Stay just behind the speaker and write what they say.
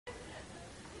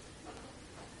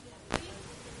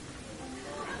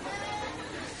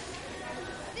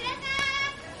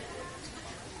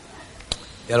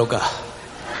やろうか。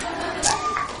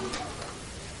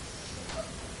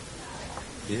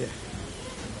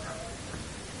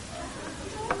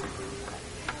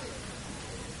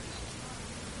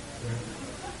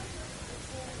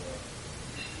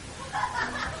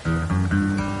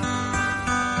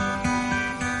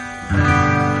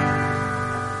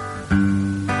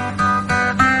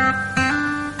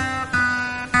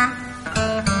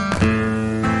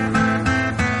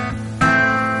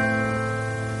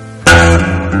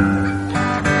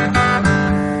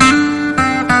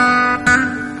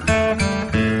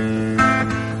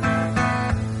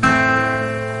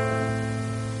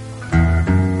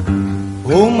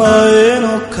お前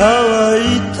の乾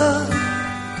いた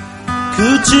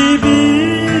唇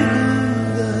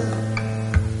が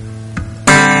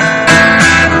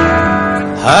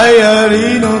流行り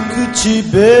の口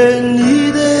紅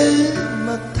でま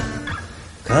た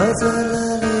飾ら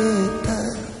れた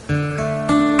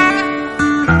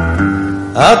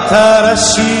新し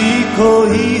い恋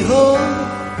を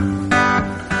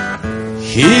拾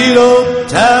っ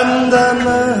たんだな。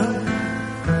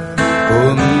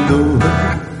今度は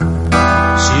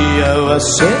幸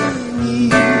せに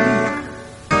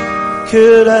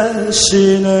暮ら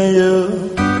しなよ。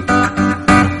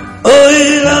お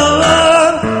いらは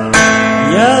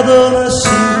宿なし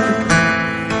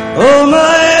お前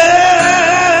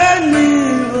に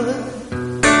は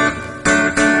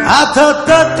暖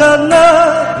かな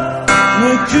ぬ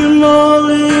くも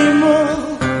りも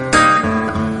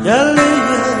やれ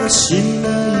やしな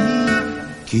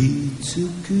い気づ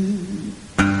く。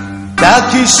抱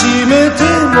きしめて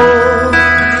も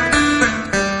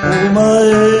お前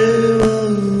は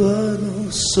上の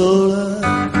空。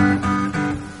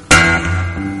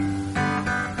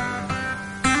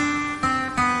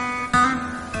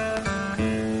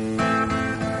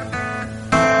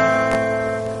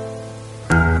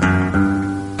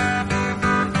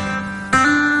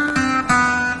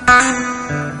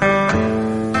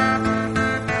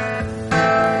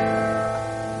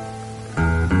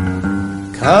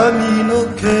髪の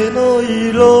毛の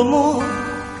色も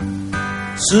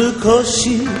少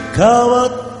し変わっ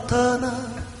たな。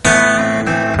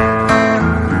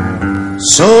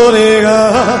それが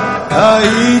あい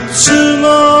つ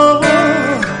の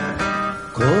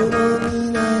好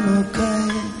みなのかい。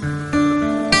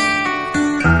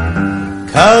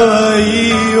可愛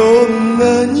い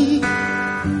女に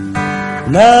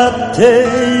なって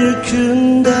ゆく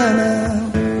んだな。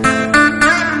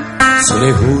そ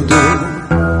れほど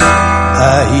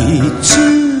あいつ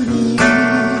に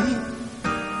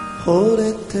惚れ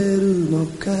てるの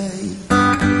かい。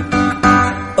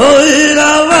おいら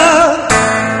は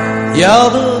宿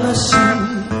なし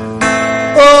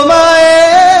お前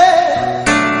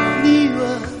には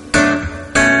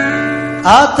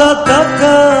暖か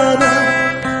な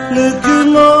ぬく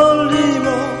もりも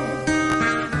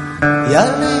や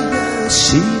れやし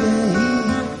ない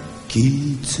気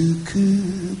づく。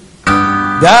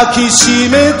抱きし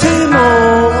めても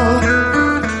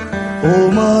お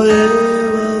前は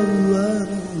上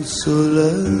の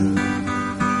空。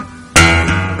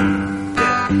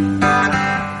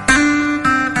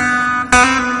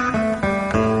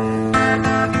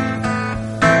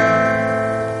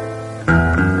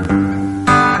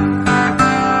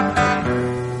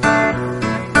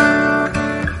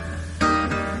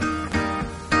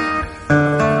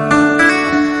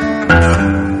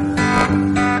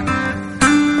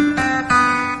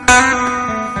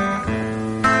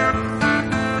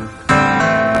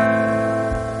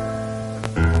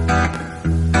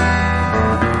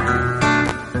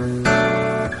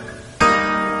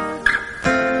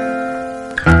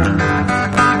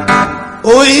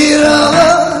おいらは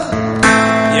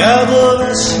宿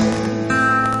なし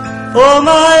お前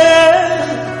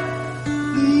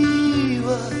には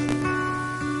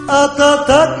暖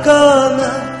かな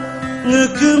ぬ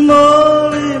くも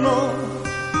りも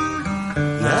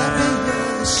やれ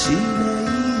やしな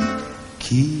い気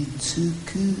づく。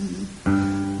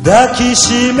抱き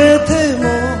しめても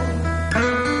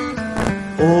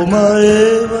お前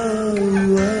は上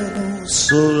の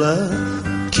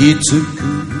空気づく。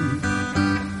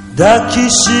抱き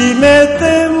しめ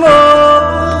ても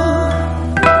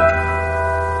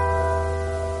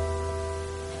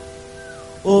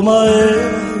お前は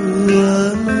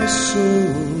の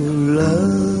空。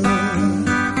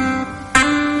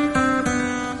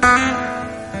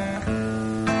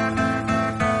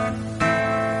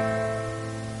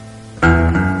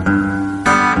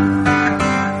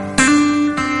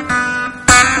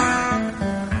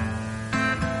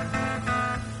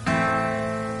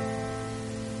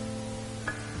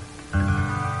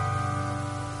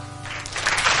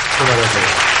ありがとうございま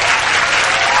す。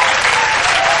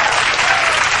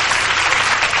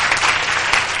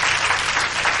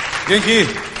元気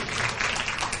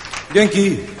元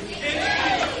気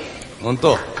本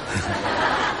当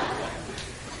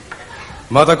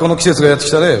またこの季節がやって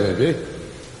きたね、ベイビー。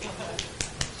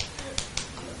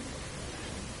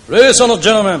Ladies and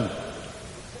gentlemen,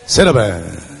 セラベ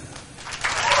ン。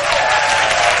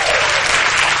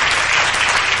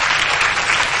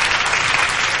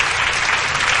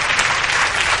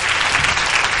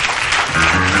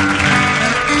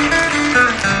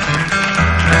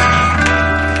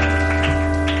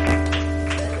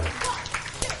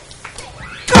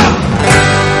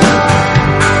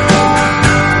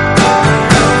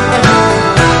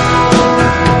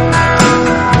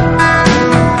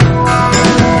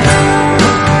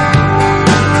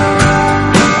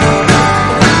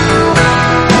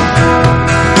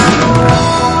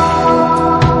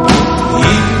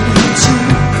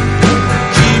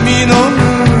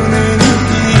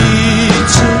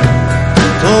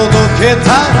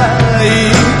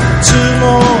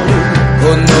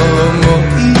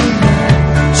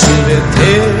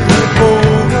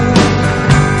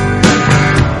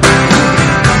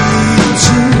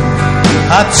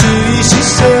熱い視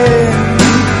線に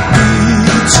い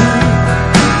つ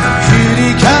振り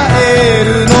返る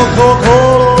の心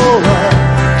は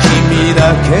君だ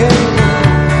け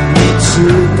見つ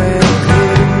めて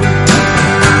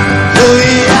今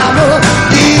夜も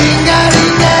リンガリ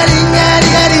ンガリンガリ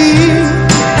ガリ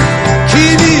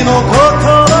君の心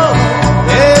を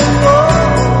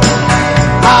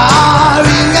ああリ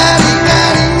ンガリンガ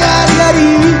リンガリガリ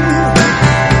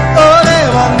俺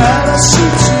は鳴らし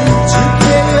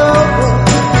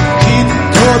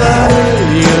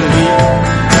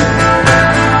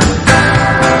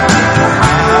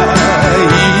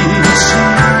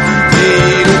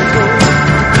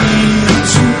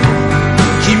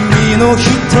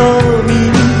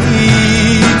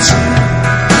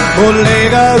俺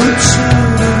が映る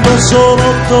のその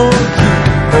時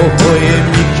微笑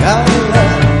みから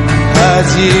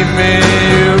始め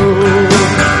よう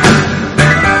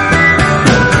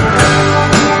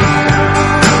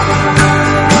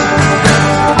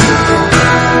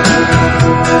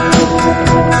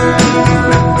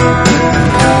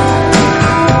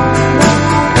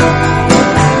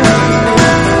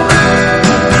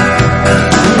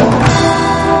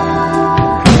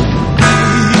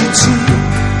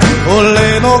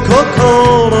俺の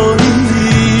心に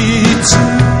いつ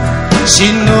忍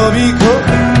び込ん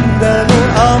だの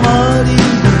あまりに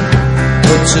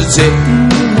突然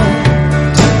の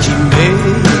ときめ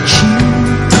き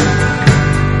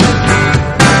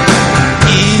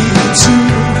いつ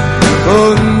こ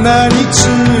んなに強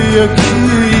く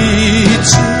いつ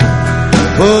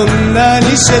こんなに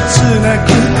切なく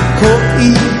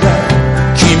恋が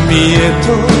君へ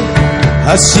と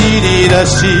走り出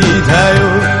した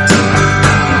よ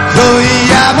今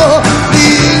夜もリ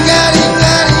ンガリンガ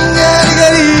リンガリガ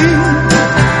リ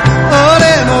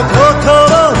俺の心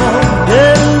のベ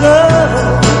ルが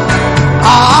あ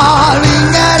あリン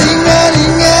ガリンガリ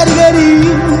ンガリガリ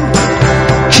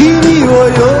君を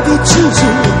呼び続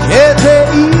けて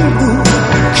いる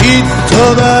きっと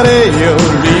誰よ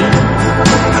り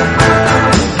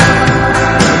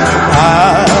愛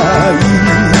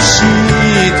し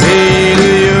ている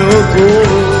よ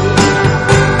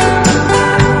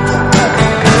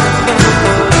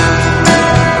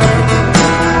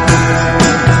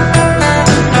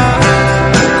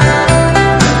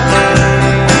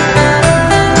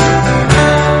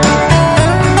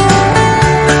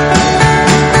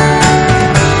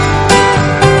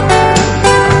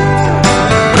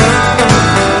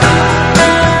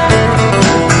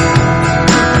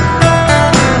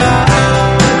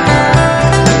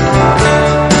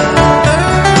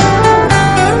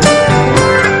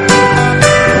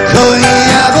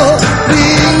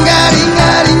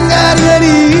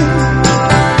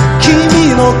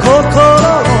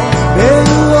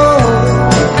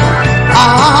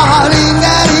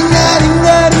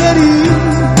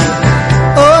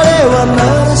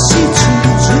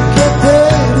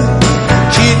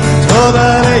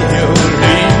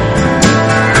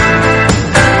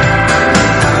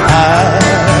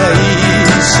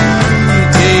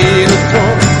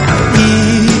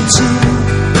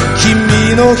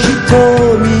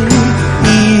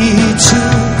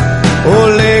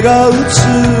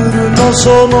そ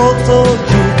の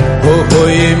時微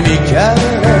笑みから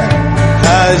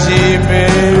始め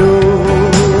よう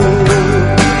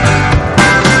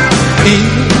リン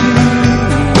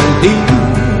リンリン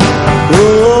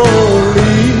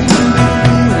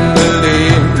リンリ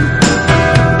ン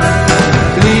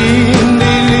リン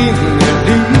リン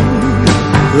リン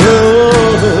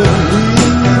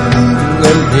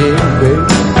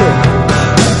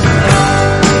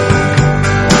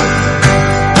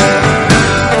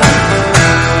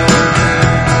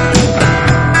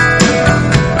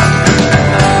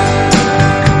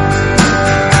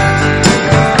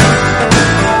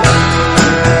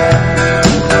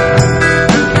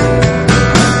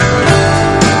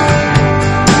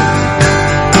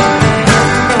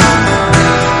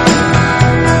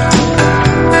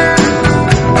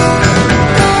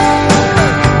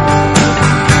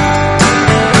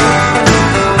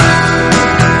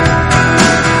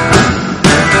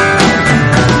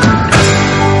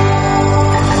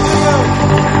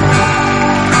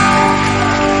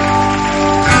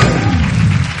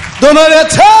止まりゃ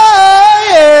たい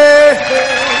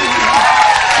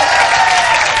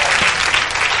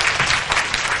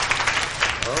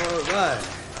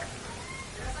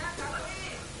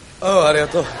おう、ありが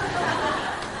とう。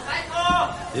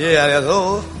いえ、ありが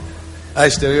とう。愛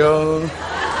してるよ。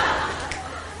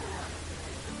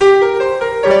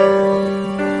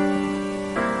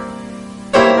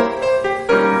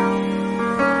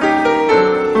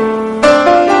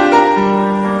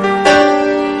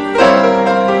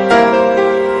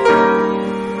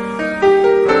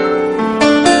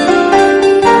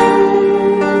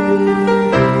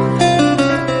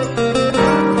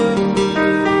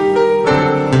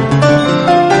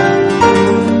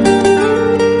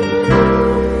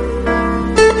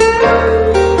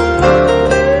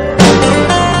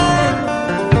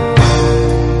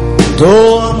ド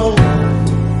アの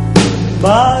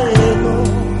前の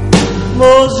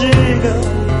文字が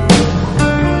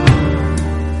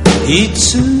い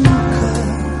つか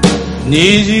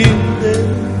滲んで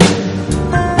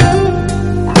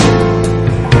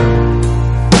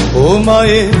お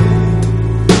前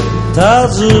尋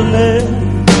ね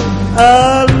歩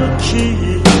き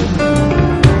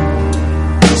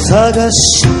探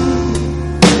し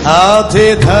当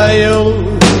てた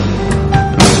よ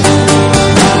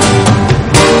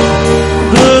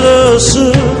ブルースよ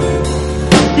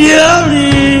り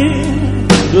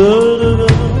こ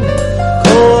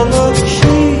の気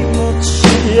持ち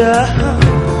や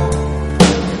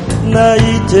泣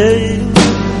いている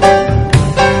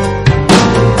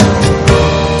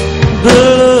ブル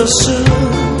ース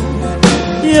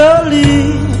より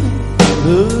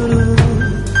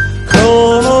こ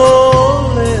の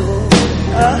俺を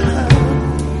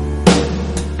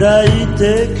抱いて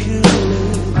くれ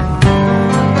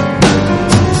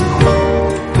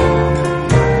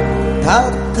た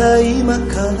った今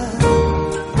から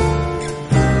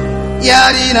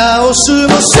やり直すの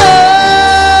さ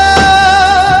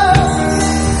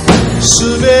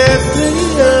すべて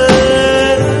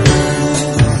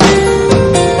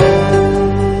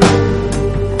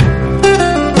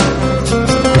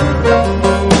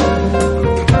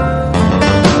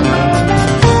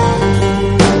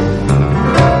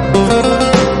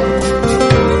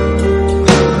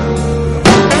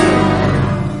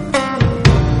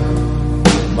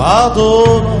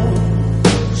窓の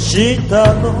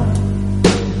下の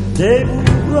テーブ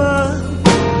ルは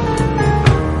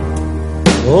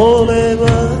俺は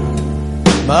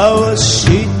回し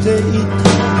てい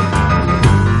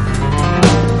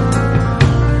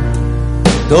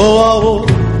たドアを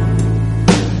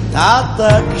叩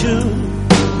く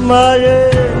前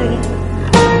に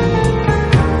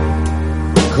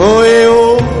声を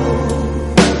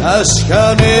確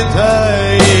かめた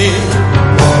い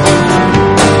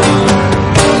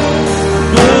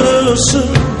ブルース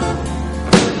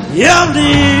やり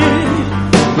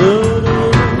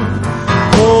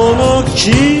この気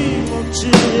持ち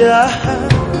や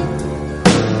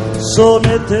染め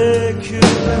てくれ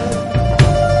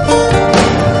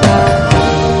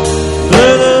ブ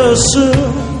ルース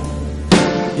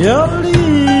より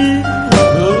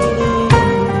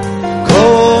こ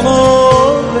の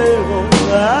俺を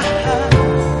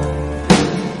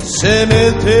責め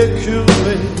てく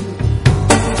れ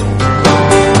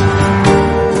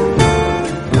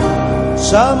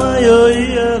さまよい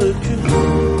歩く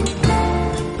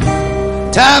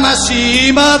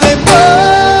魂までも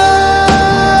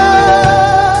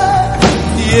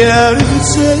やる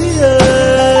ぜ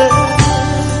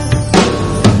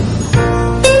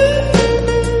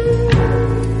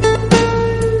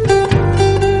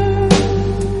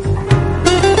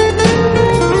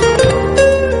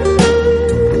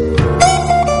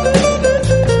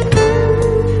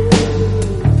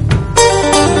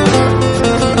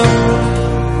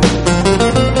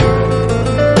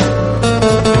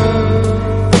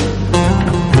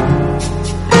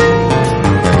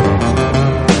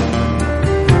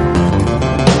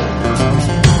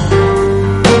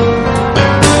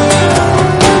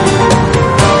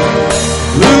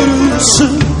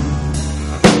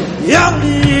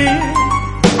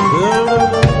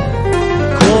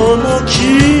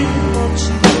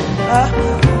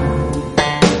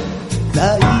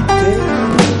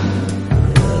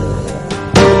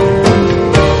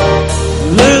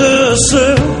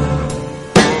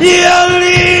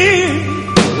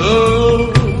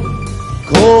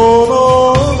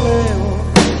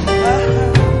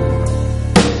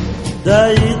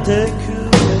抱いてくれ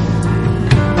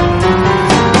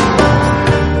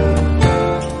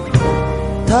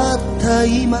たった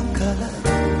今から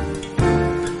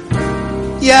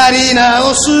やり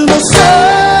直すのさ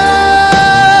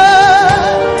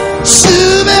す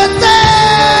べて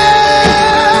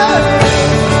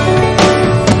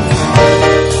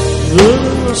ブル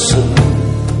ース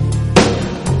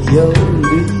より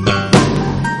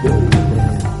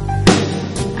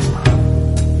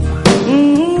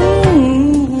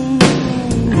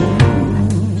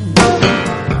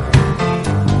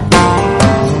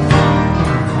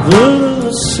ブル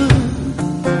ース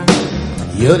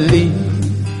より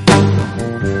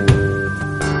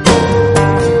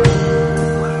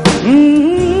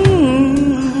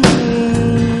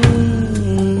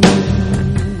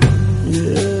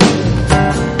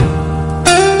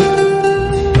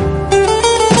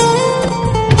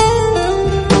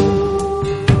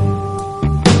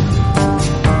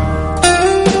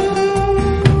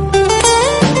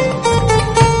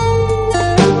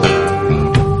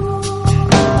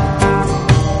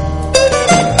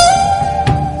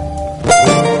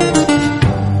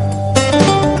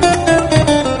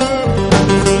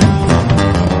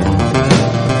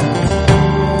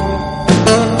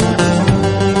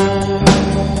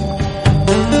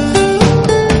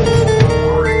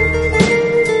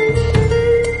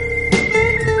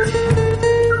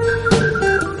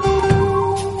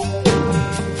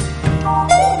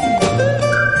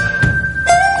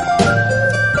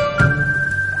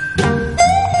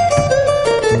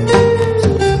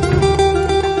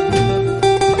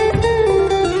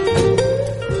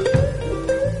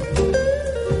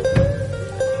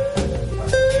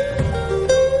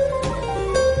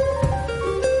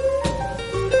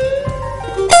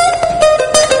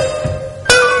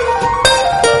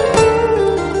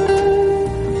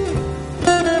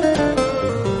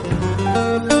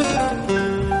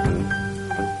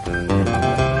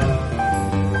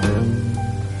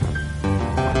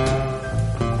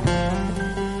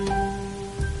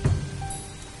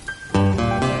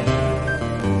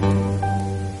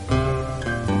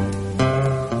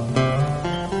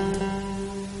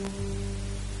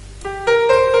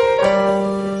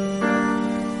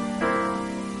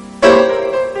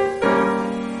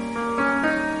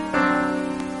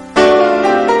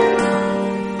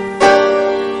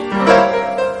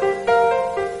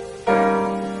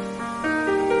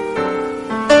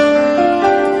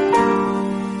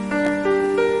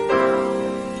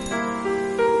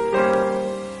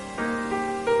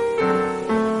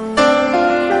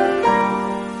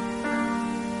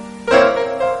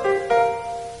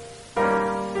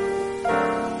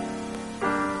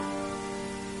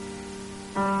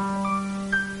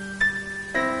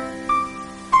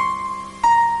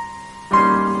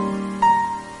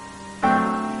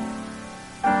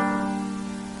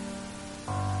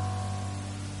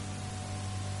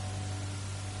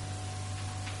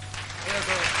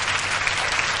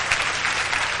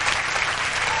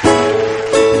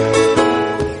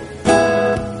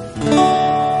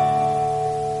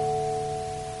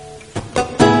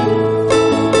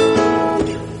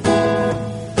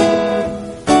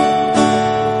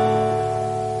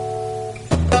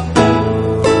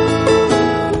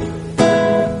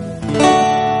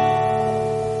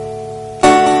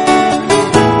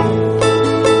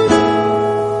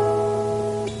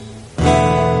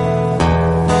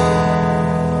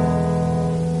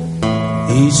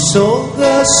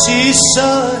忙し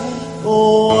さに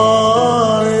追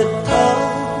われた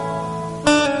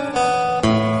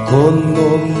こ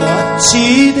の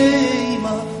街で今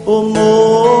思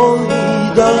い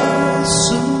出す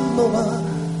のは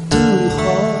Two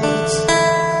Hearts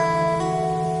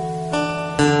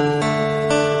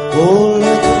俺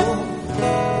と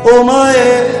お前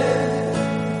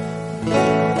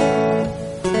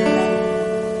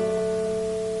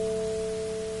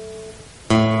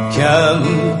キャ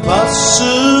ンパス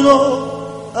の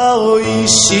青い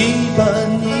芝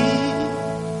に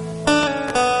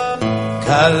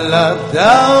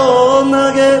体を投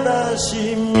げ出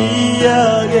し見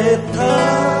上げた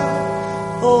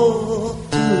Oh,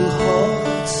 two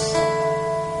hearts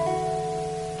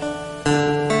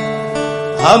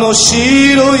あの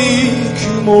白い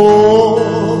雲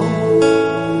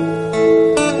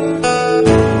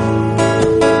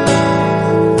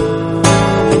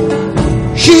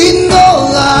日の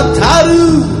当た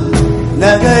る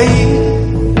長い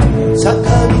坂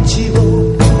道を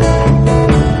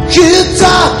ふざ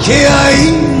け合い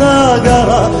なが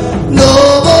ら登っ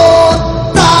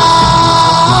た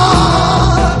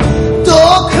ど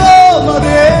こまで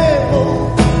も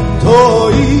遠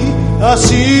い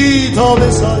足止め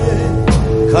さえ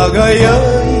輝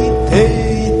いて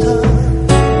いた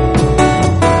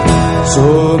そ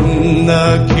んな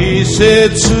季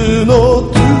節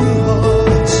の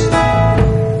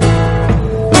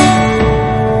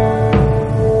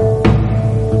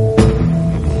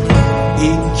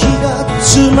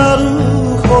詰まる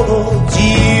ほど自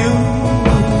由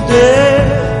で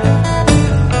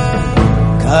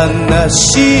悲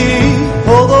しい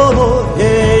ほどの平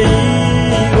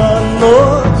和の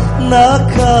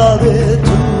中で Two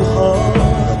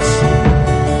hearts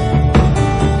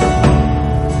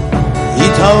い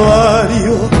たわり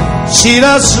を知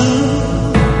らず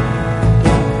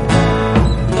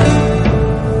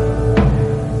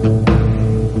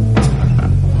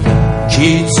傷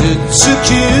つく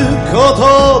こと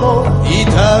の痛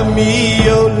みよ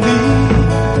り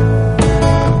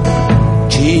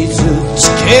傷つ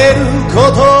けるこ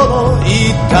との痛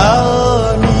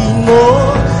みの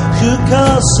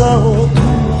深さを Two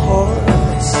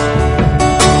hearts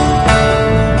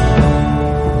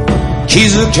気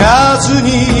づかずに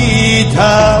いた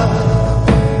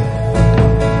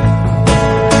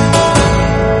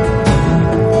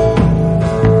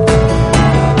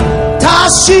確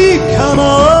かな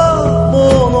も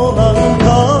のなんか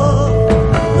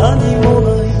何もな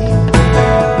い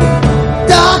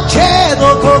だけど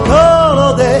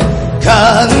心で感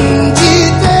じ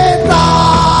てた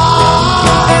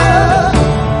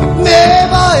芽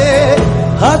生え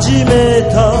始め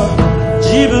た自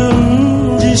分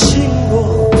自身を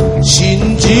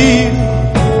信じる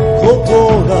こと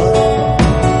が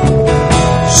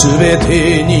全て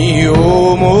に思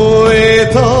え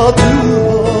た Two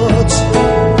hearts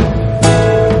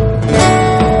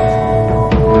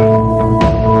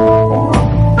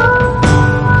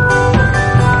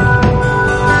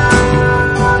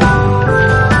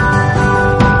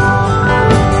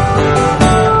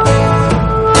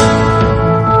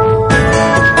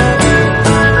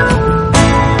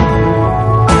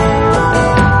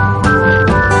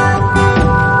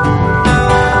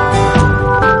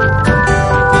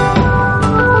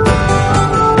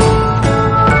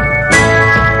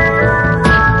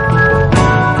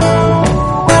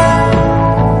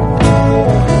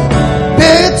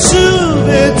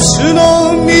別の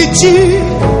道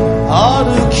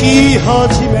歩き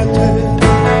始めて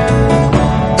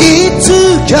いつ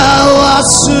か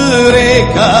忘れ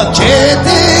かけて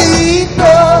いた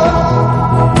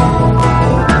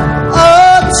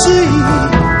暑い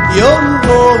夜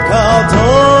を語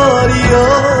り明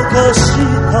かし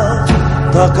た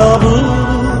高ぶる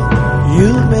夢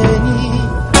に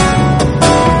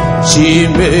締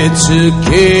め付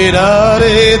けられ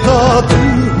た Two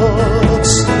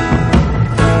hearts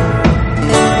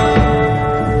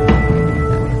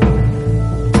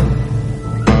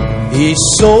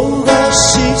忙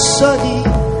しさに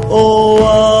追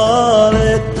わ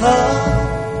れた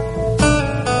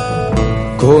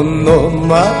この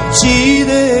街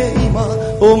で今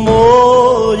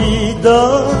思い出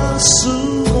す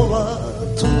のは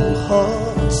Two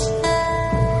hearts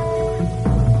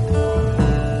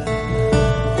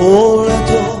俺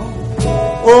と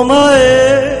お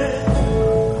前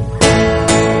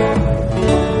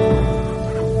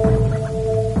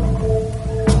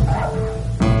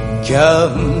キャ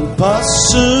ンパ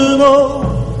スの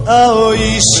青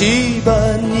い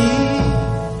芝に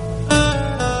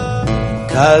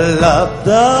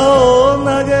体を投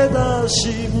げ出し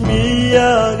見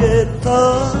上げた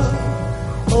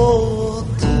Oh,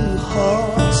 Two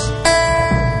hearts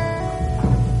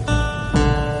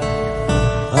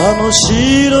あの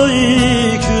白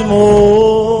い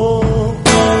雲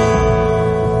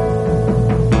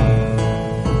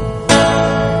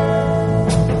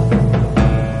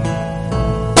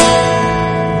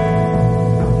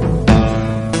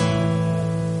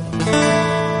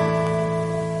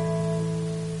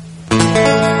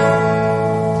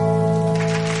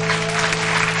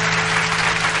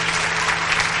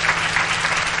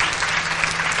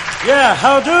Yeah,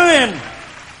 how doing?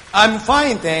 I'm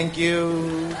fine, thank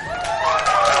you.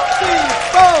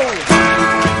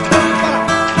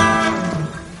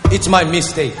 It's my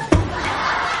mistake.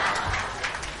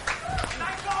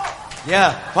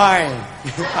 Yeah, fine.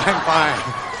 I'm fine.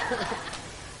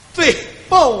 3,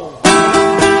 4.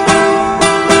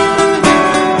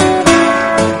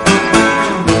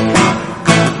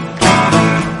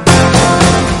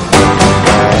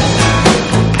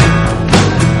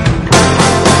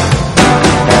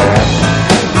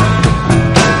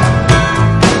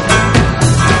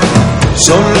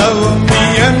 空を見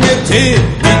上げて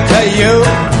みたよ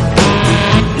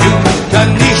床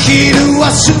に昼は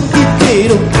過ぎて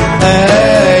る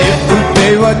行方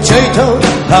はちょいと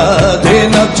派手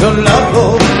なトラブ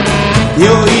ル酔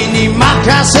いに任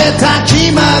せた気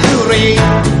まぐれ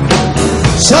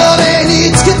それ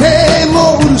につけても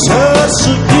うるさす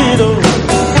ぎる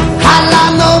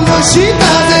腹の虫だ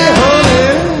ぜ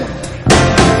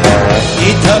痛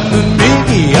む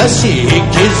右足引き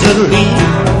ずり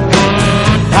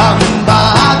ハンバ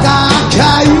ーガー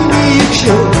買いに行く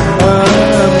よ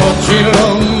もちろ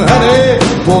んあれ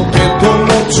僕ポテト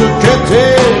もつけ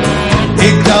て笑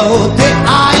顔で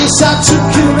挨拶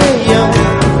くれよ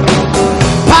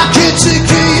パキつ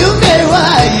く夢は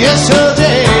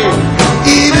Yesterday 胃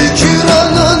袋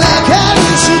の中に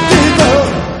捨てた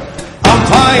I'm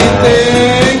fine,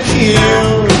 thank you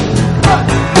I'm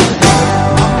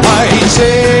fine,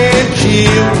 thank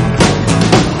you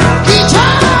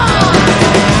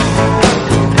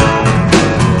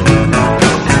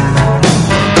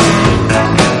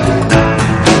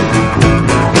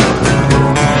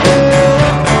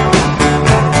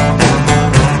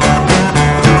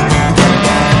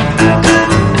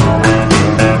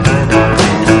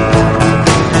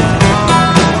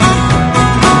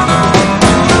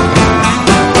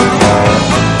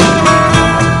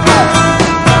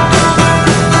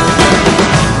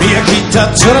ギター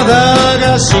空だ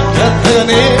が仕方が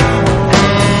ね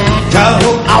顔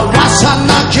合わさ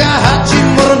なきゃ始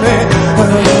まるね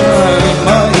ま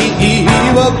あ言い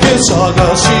訳探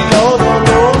しながら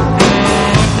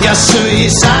安い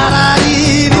サラリ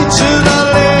ーにつら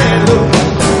れる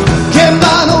現場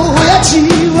の親父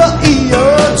はいいや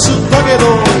つだけど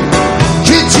口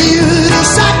うる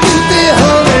さくてほ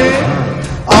れ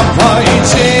I'm fine,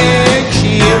 thank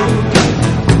you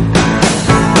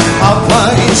I'm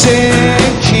fine,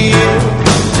 thank you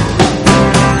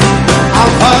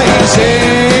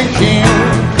Thank you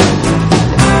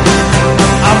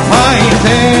I'm fine,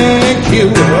 thank you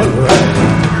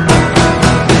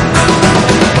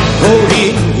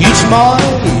氷一枚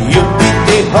指で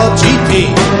弾いて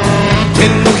手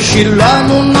のひら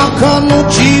の中の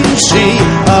人生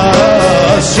明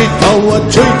日は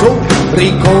ちょいと離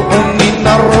婚にな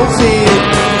ろうぜ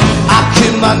悪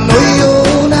魔の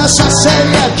ようなささや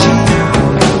き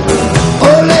俺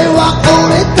は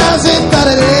俺だぜ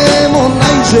誰でもな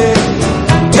いぜ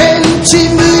天地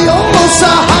無用さ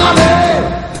はれ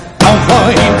I'm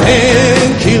fine,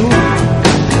 thank you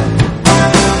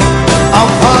I'm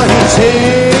fine,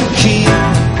 thank you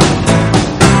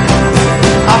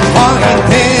I'm fine,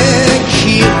 thank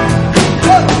you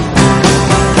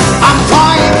I'm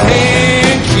fine,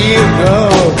 thank you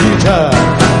Oh, guitar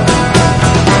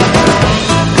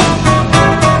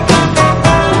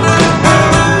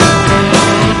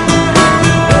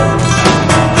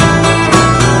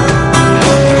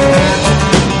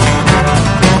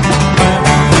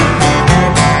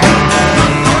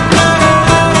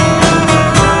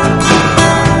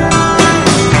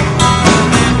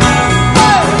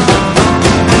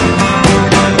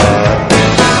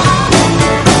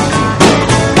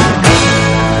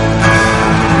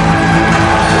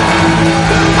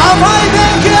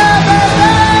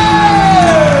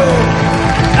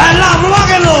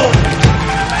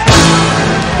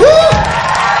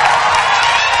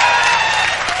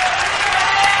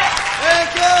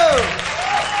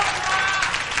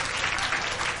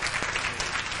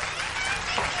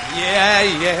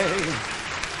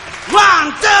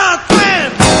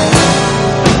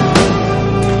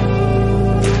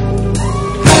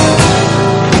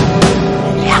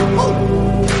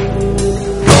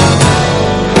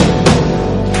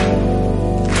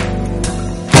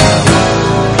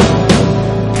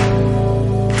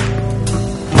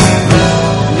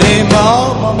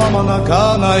泣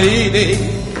かないで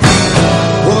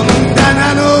本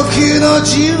棚の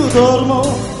$10も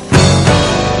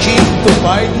きっと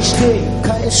倍にして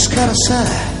返すからさ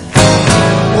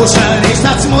おしゃれし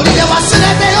たつもりで忘れ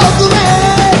ておくれ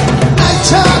泣い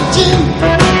ちゃんじ遊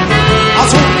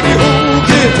びほう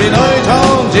けて泣いた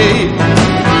んじ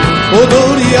踊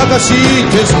り明かし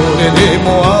てそれでも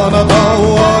あなたを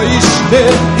愛して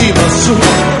います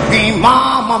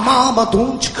今ママ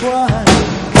don't you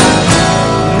cry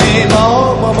ねえ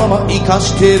ママ生か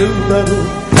してるだろ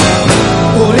う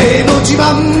俺の自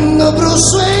慢のブルー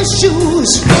スウェイシュー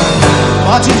ズ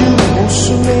街中の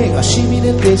娘がしび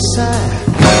れてさ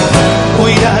お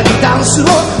いらにダンスを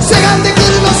せがんでくる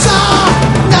のさ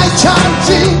泣いちゃん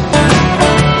じ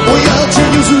おやつ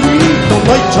譲りの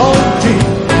泣いちゃんじ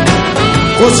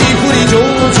腰振り上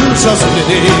手さそれ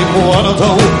でもあな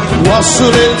たを忘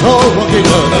れたわけが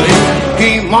な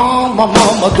い今ママど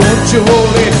っちを俺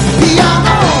ピア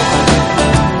ノ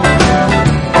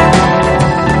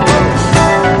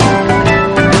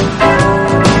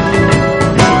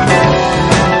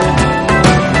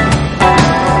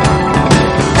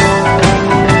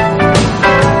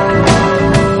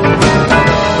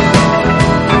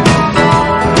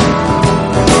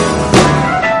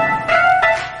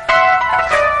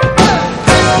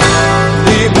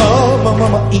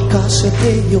行かせ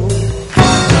てよ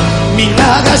みん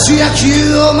なが主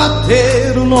役を待っ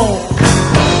てるの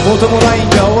お友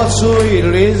達が忘れ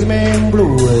るリズムブル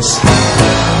ース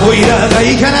おいらが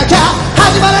行かなきゃ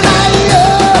始ま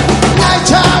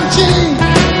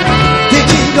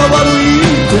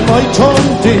飛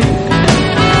んで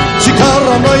力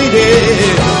ないで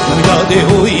涙で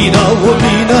おいらを見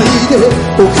ないで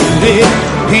遅れ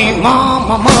Hey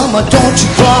mama mama don't you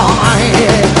cry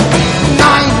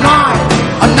Night night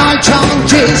a night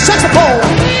challenge saxophone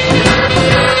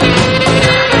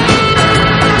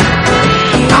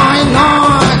Night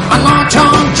night a night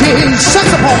challenge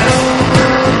saxophone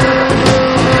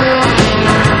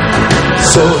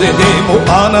それでも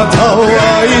あなたを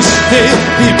愛して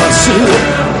います、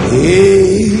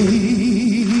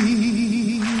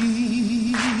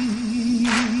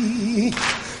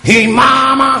Hey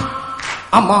mama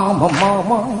mama mama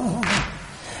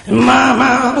mama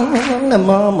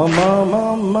mama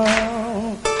mama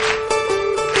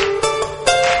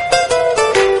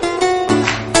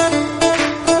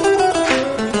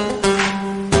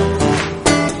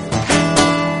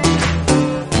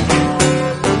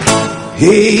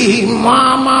Hey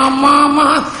mama mama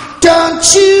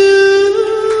don't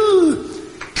you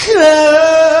cry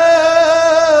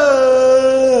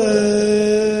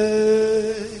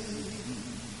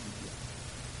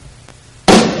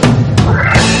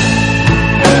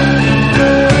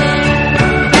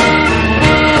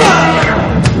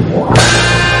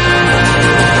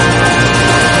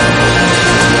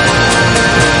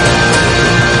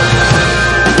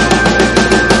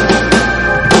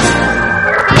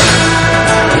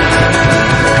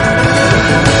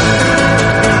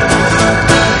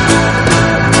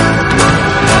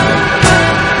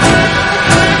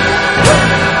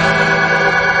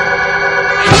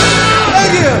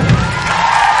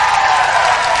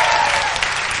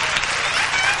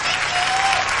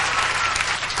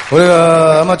俺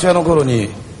がアマチュアの頃に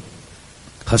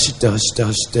走って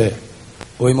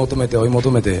追い求め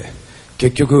て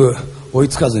結局追い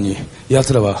つかずに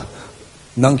奴らは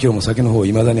何キロも先の方を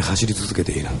未だに走り続け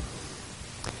ている。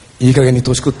いい加減に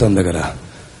年食ったんだから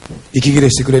息切れ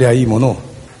してくれりゃいいものを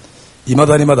未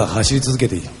だにまだ走り続け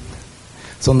ている。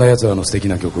そんな奴らの素敵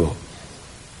な曲を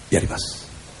やります。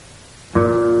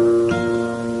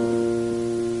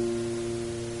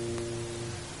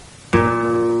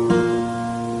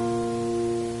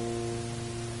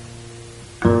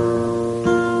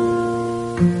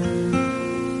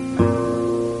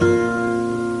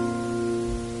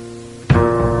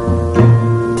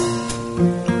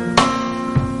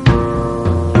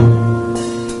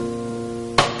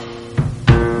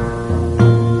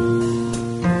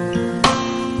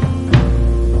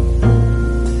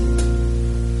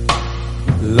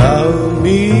Love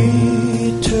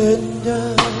me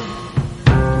tender,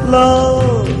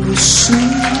 love me sweet,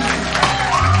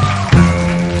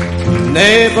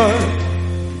 never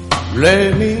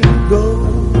let me go.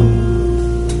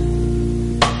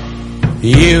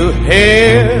 You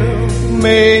have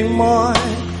made my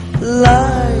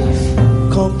life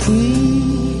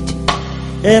complete,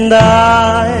 and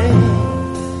I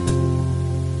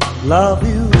love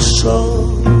you so.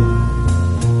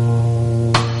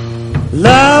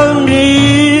 Love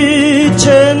me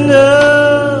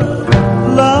tender,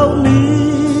 love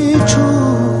me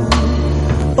true,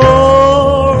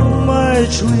 all my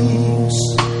dreams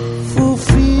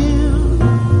fulfill.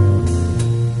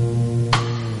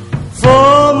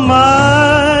 For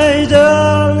my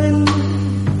darling,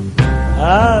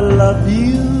 I love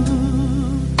you,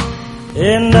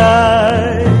 and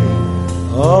I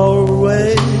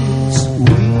always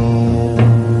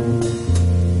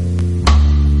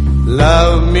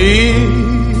Love me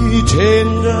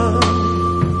tender,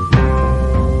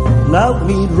 love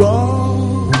me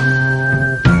wrong,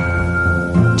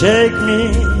 take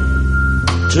me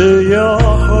to your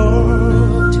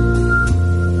heart,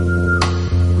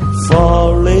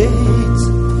 for it's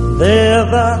there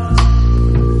that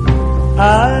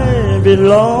I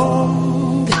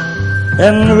belong,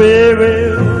 and we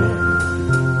will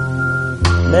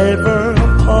never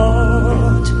part.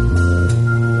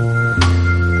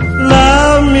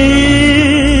 Love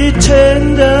me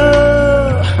tender,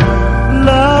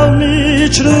 love me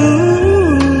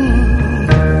true,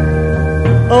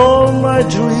 all my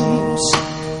dreams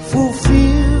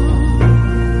fulfill.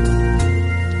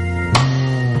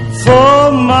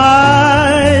 For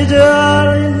my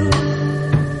darling,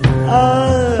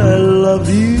 I love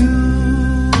you,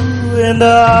 and I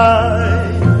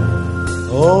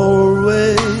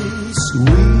always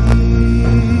will.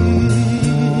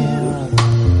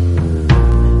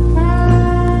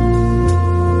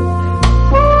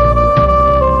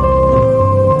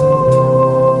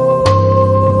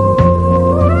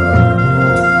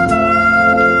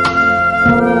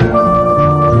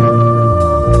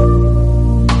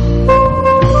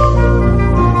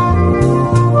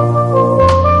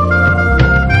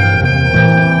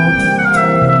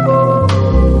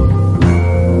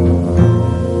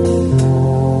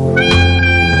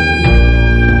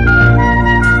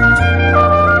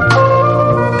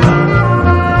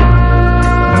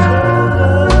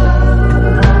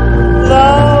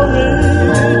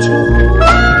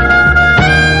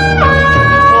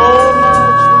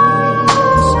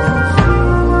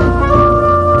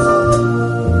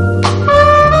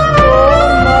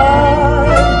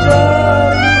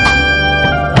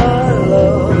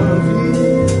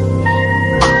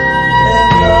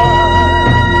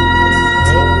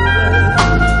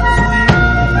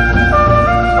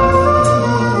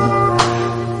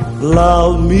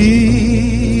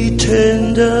 me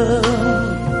tender,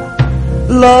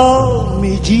 love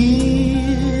me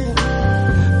dear,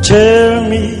 tell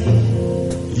me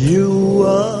you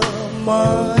are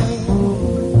mine.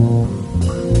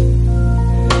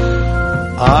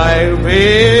 I'll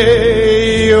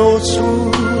be yours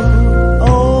through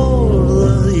all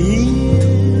the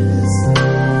years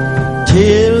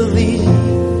till the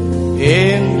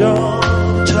end of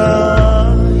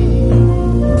time.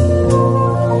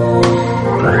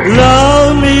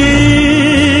 Love me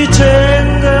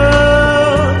tender,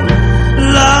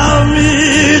 love me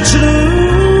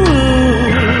true,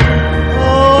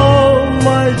 all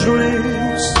my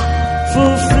dreams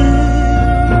fulfill.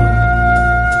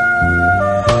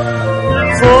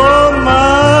 For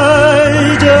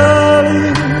my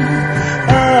darling, I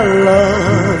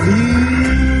love you,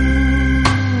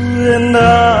 and I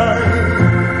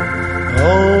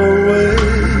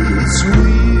always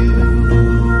will.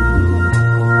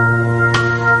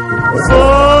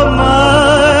 For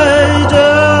my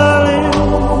darling,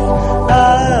 I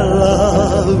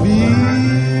love you.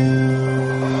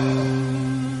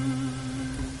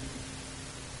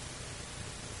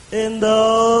 And I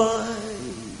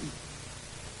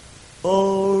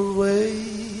always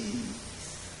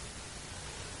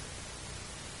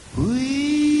will.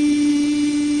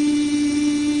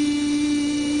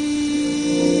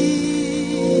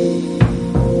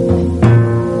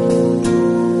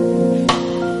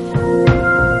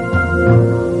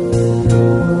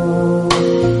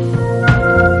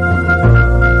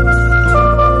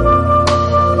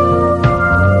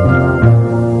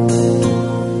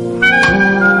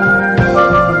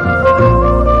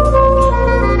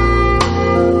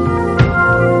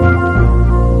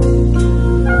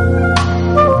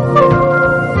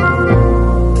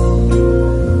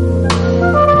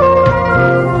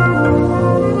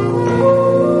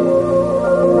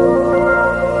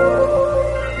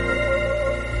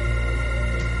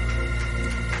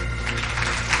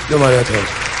どうもありがとう。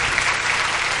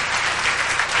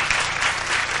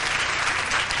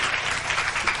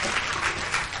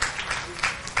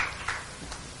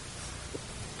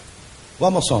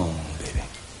One more song, baby.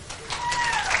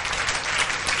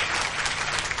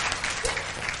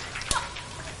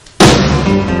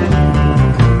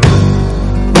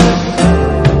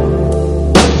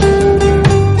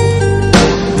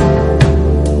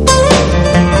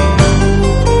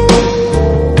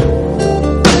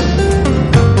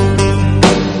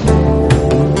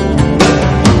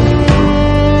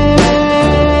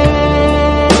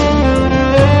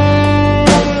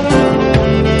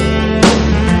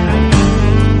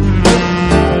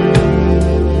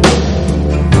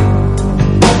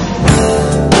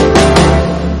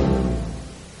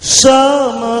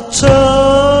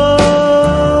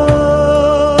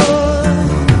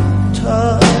 Summertime,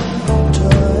 time,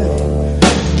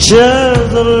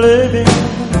 just the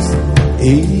living's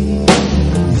easy.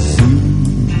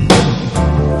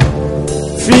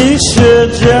 Fish are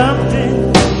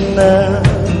jumping now,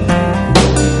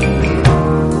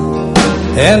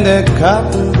 and the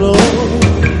cotton blows.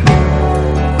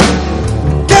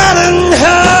 Getting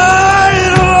high,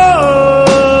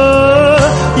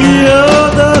 your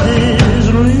daddy's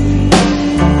rich.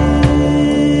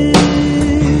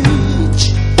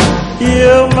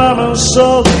 Your mama's so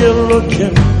good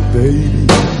looking, baby.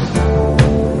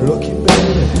 Looking,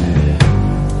 baby.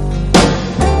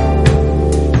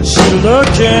 She's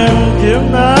looking good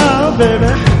now,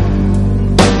 baby.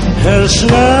 It's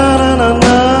na na na na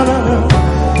na.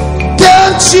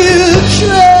 Don't you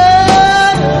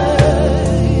cry,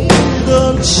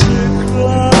 don't you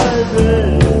cry,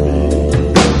 baby.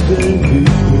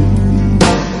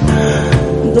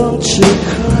 Don't you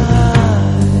cry.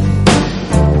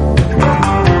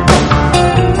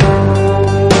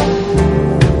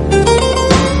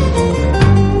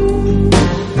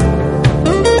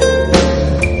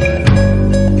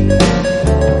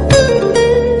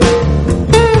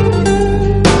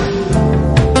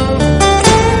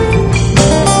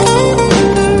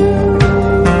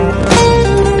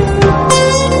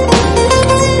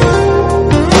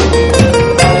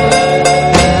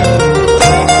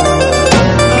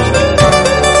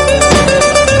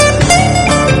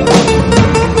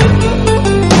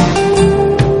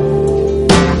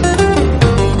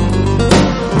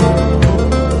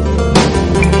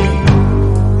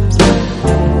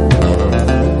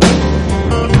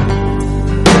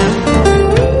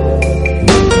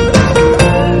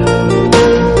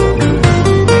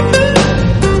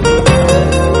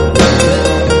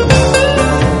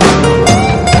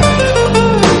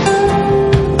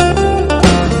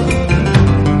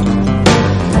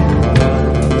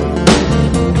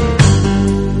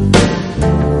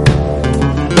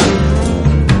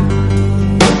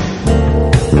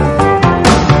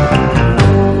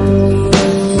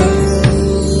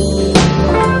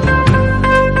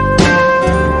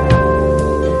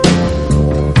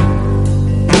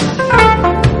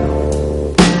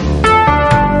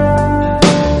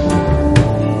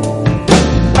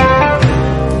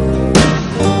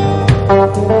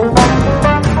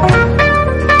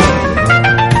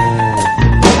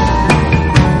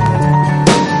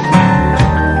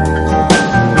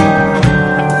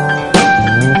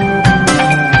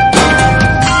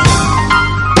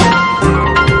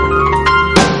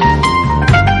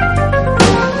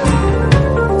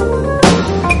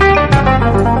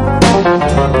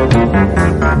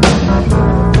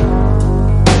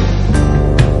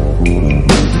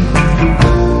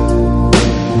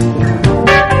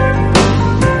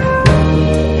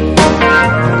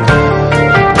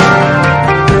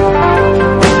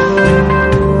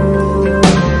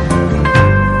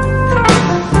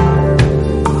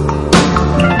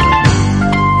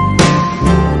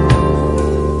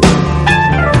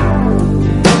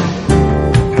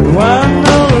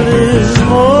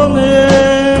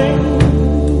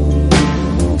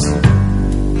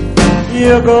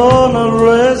 You're gonna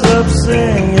raise up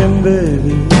singing,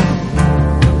 baby.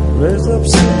 Raise up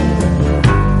singing.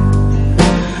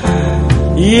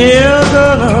 You're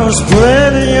gonna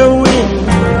spread your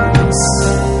wings.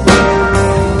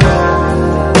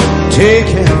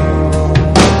 Take it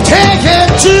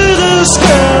to the sky.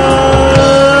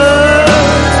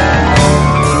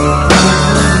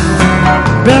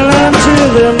 Bell until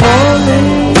the morning.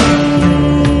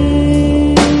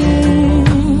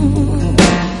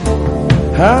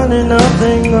 Honey,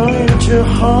 nothing going to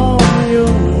harm you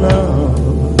now.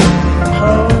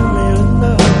 Harm you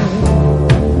now.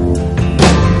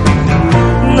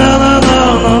 No, no, no,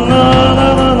 no, no, no,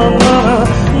 no, no, no,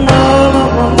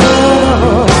 no, no,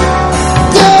 no.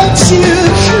 Don't you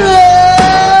cry.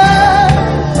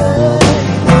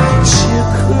 Don't you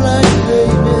cry,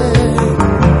 baby.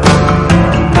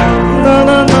 No,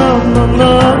 no, no, no,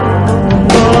 no,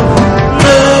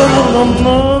 no,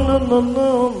 no, no, no, no,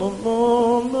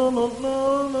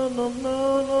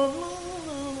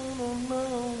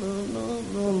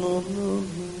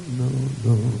 no,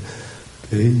 no.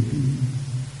 Baby,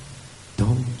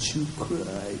 don't you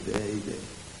cry, baby.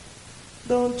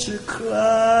 Don't you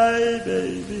cry,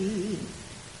 baby.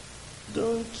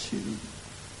 Don't you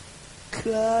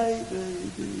cry,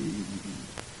 baby.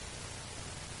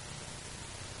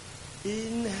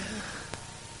 In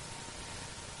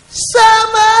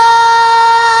summer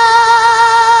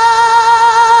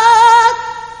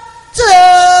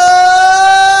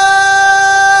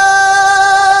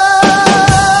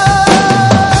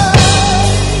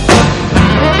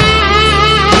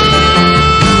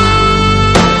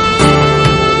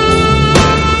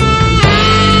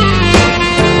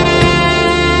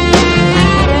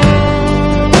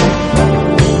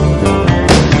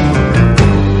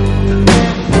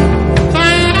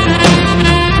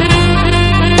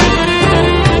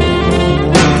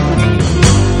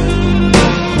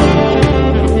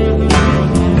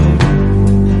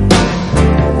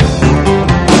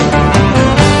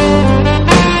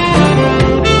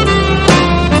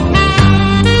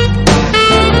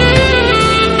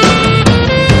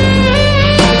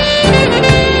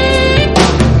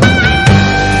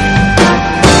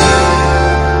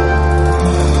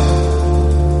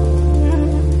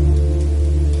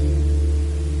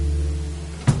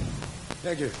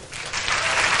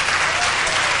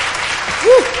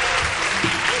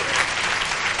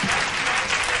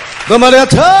どうもありが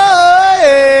とう。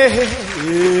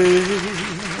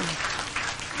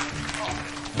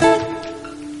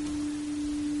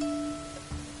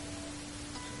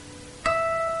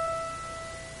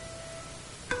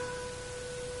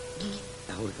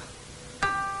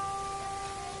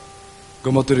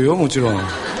頑張ってるよ、もちろん。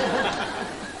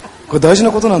これ大事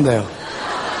なことなんだよ。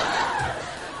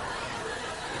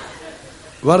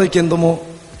悪いけんども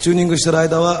チューニングしてる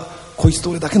間はこいつ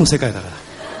と俺だけの世界だから。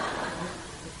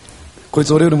こい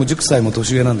つ俺よりも10歳も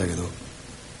年上なんだけど、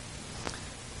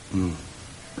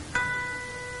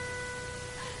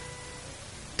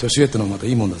年上ってのはまた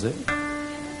いいもんだぜ。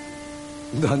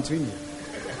なんちゅう意味や。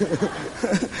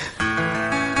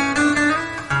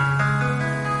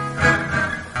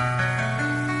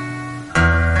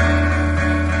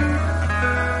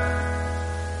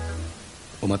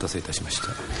お待たせいたしまし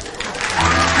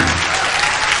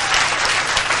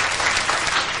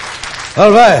た。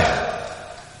All right.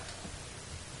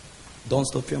 Don't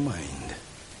stop your mind.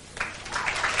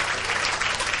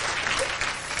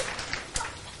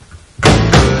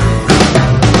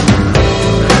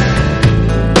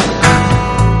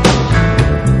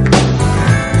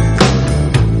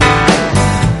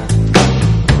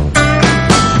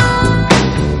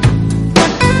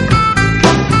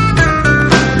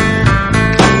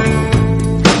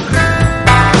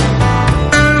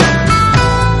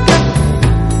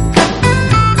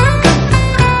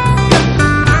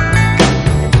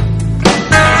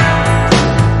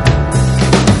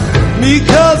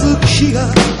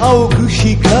青く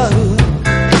光る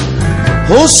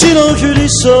星の降り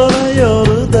そうな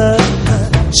夜だった。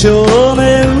少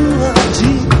年はじっ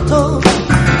と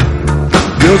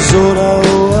夜空を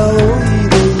仰い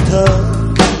でいた。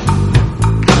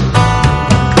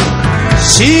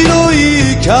白い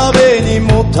壁に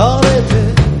もたれて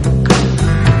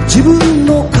自分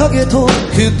の影と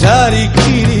二人き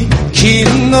り、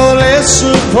金のレス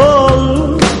ポ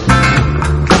ール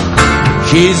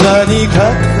膝に抱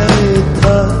え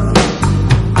た。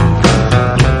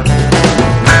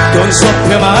Don't stop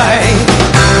your mind。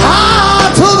 ハ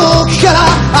ートの木から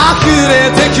溢れ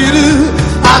てくる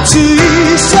熱い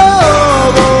衝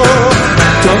動。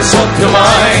 Don't stop your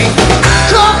mind。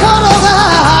 心が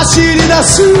走り出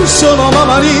すそのま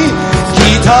まにギ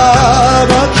ター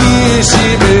抱きし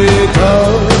めた。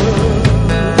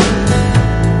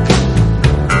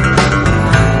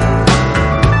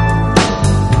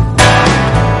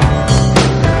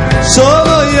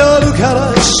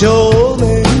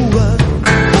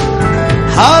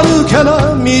か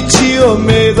な道を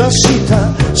目指し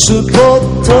たスポ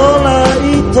ットライ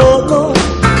トの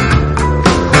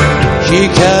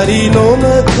光の中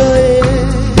へ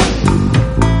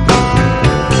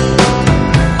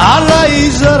洗い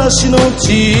ざらしの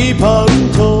ジーパン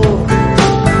と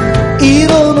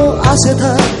色の褪せ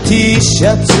た T シ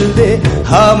ャツで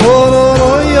刃物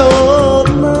のよう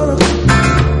な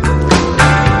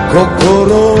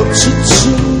心を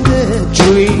包んで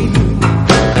Dream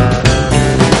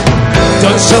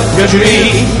Don't stop your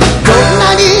dream どん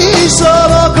なにその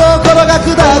心が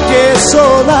砕けそ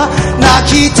うな泣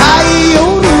きたい夜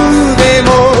でも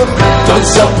Don't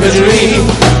stop your dream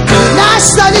虚し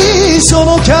さにそ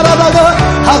の体が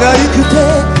歯がゆくて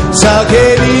叫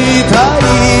びた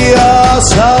い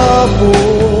朝も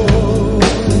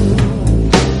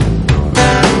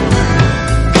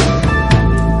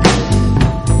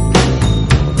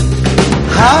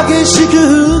激しく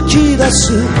吹き出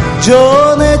す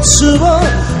情熱を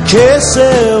消せ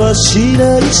はし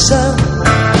ないさ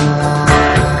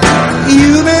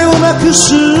夢をなく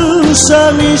す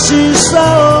寂し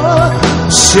さ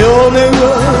を少年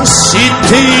は知っ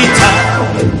ていた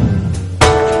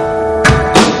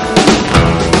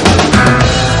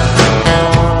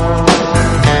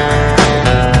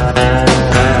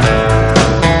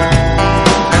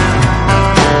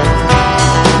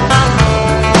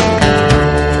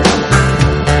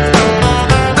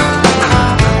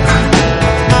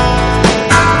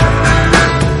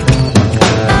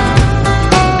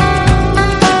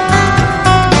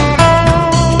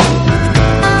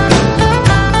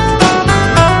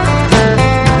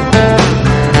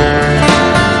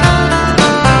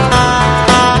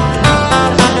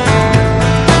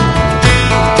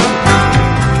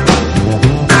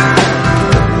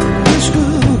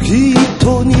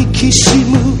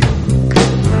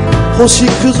星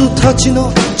屑たち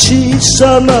の小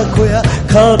さな小屋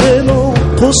彼の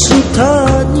ポスタ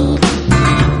ーに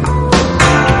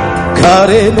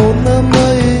彼の名前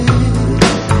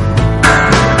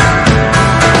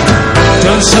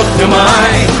Don't stop your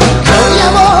mind 今夜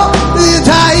も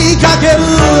歌いかける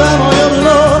あの夜の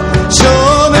少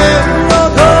年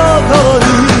の心に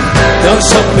Don't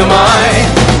stop your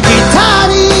mind ギタ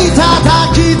ーに叩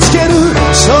きつける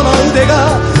その腕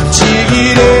がち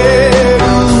ぎれ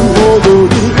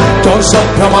Don't stop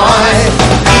your mind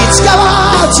いつか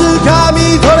は掴み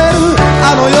取れる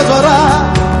あの夜空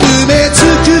埋め尽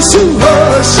くす星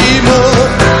も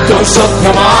Don't stop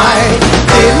your mind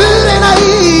眠れな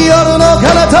い夜の彼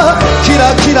方キ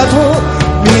ラキラと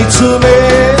見つめ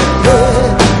て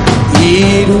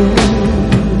いる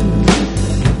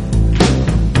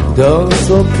Don't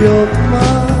stop your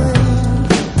mind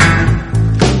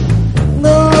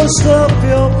Don't stop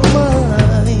your mind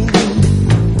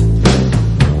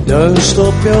Don't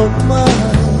stop your mind,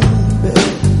 baby.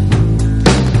 「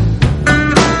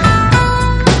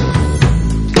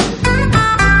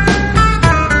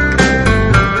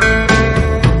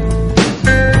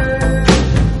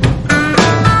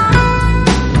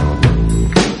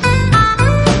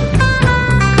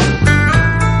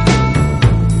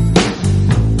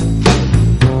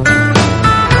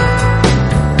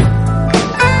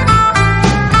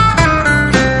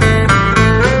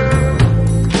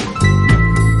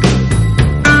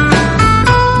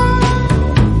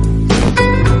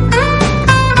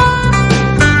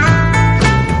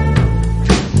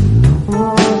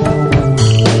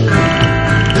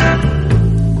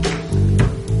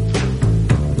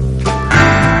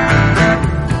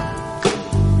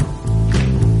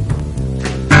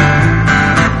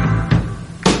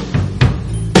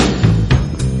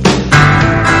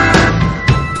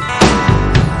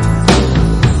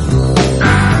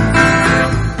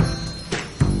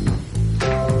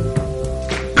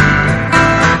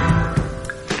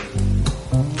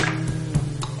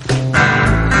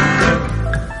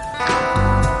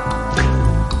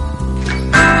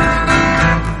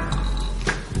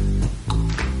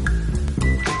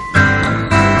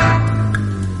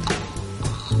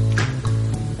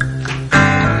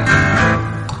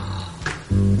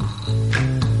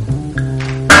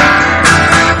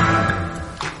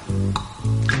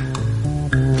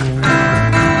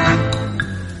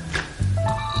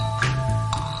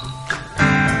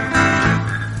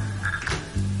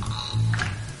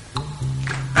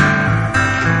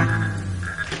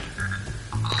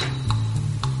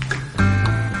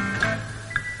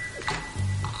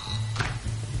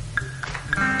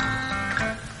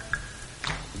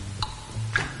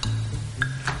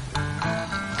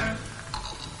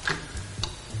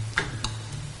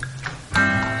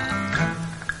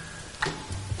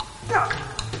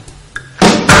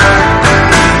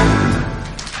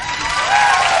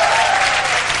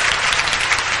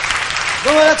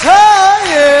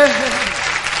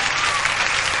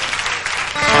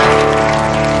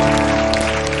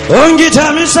On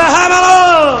guitar, Mr.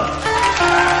 Hammer.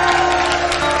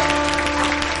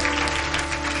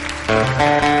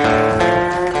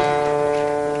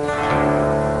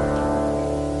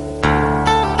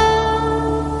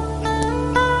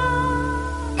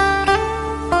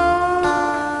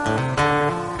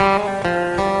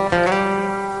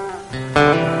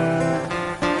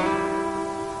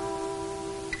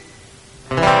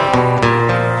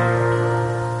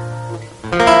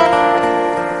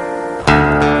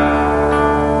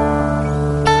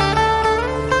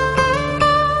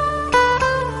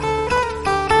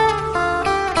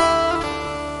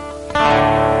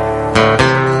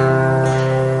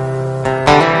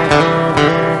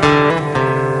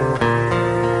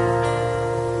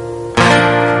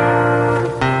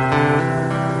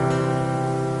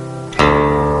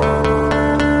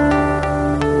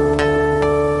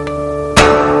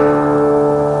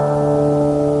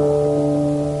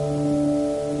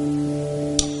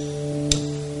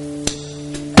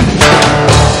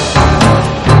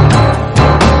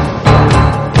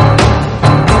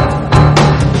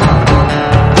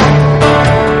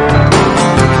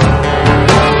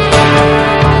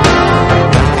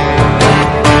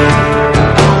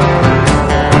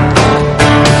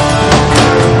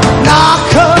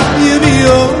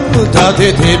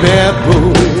立ててべっぽ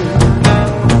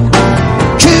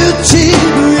口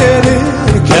笛で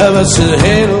交わすヘ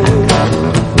ロ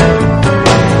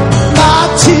街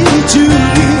中に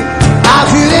溢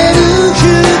れる空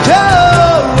気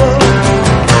を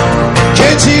蹴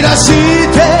散らし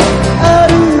て歩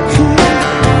く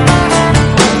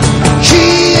消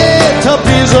えたピ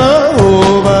ザを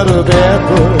丸べっ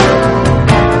ぽ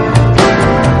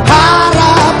腹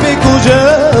ペコじゃ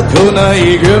来ない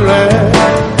ぐらい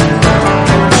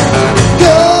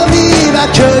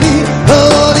距離放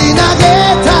り投げ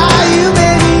た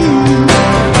夢に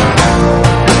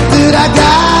群が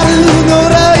る野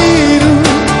良犬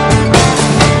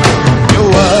夜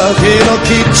明けのキ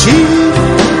ッチン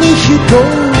に人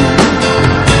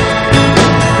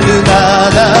うな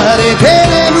だれて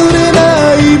眠れな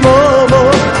いもの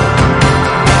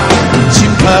心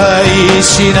配し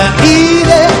ないで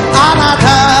あなた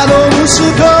の息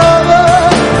子を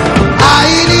愛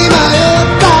に迷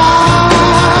った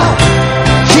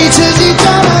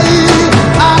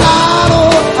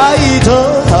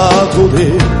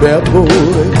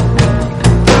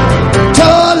ト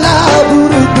ラブ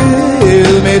ルで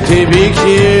埋めてびき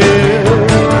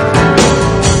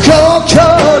心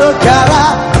から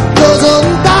望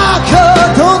んだこ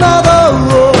となど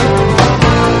を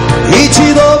一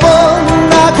度も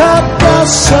なかった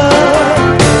さ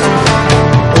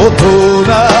大人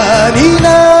にな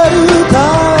るた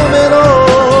めの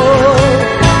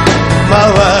回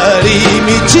り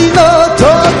道の途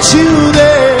中で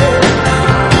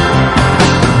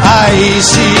愛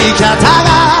し方が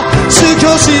少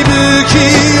し不器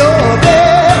用で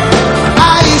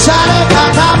愛され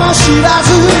方も知ら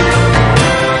ず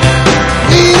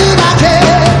いるだけ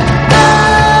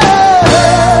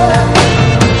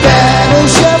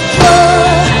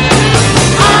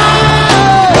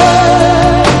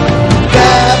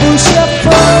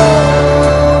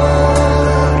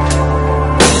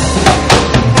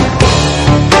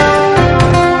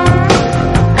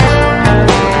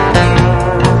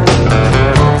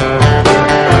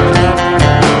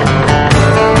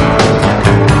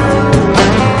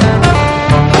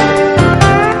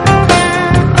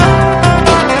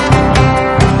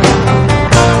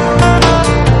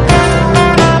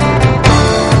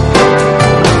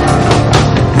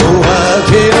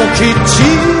キッチン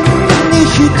に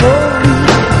一人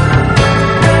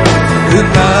う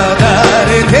なだ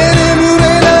れて眠れ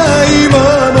ないま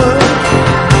ま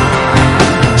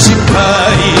心配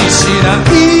しない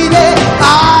であ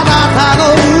なたの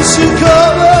息子を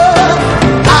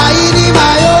愛に迷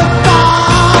った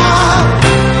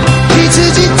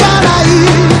羊じゃない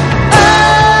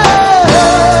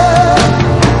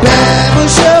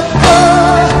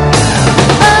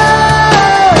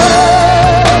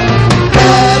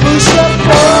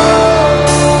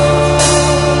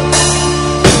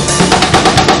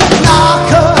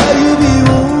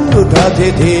立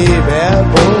ててべ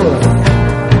ぼ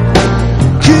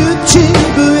口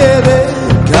笛で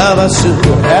交わす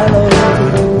ハロ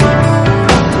ー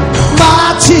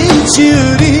街中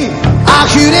に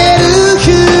溢れる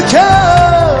空気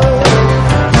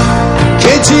蹴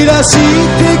散らして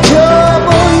今日も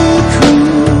行く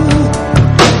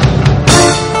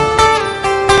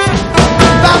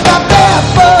ババベ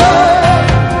ボ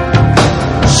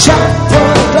シャット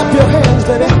クラップyour hands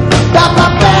babyババ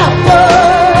ベ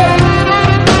ボ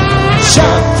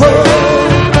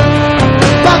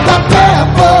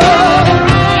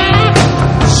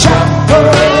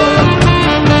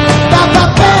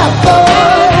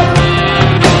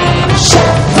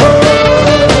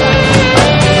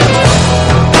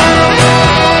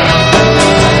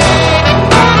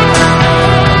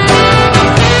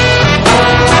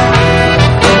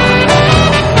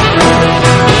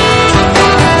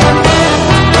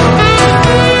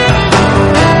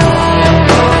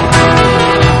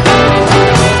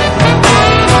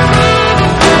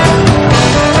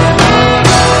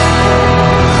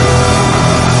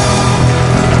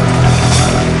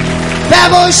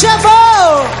ルシャボー。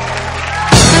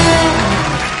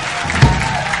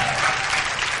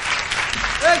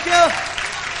Thank you.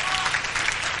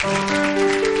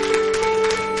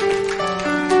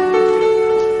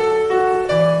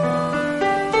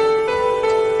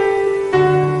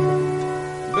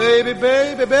 Baby,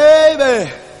 baby,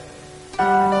 baby.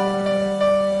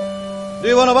 Do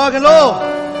you want to rock and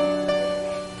roll?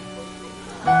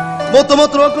 もっともっ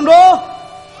とロックンロール？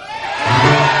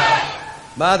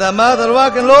まだまだロ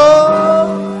ックンロー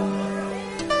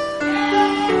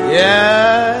ル？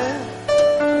 Yeah.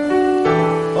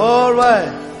 All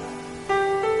right.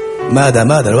 まだ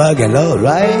まだロックンロール、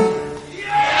right?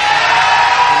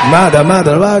 まだま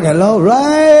だロックンロール、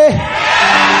right?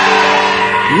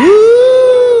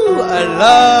 I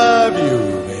love you,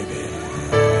 baby.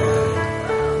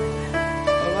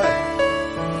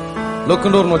 Alright. ロック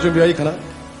ンロールの準備はいいかな？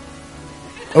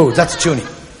 Oh, that's tuning.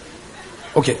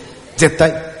 OK. 絶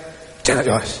対。じゃあ、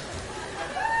よし。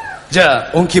じゃ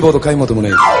あ、オンキーボード買い求め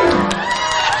ね。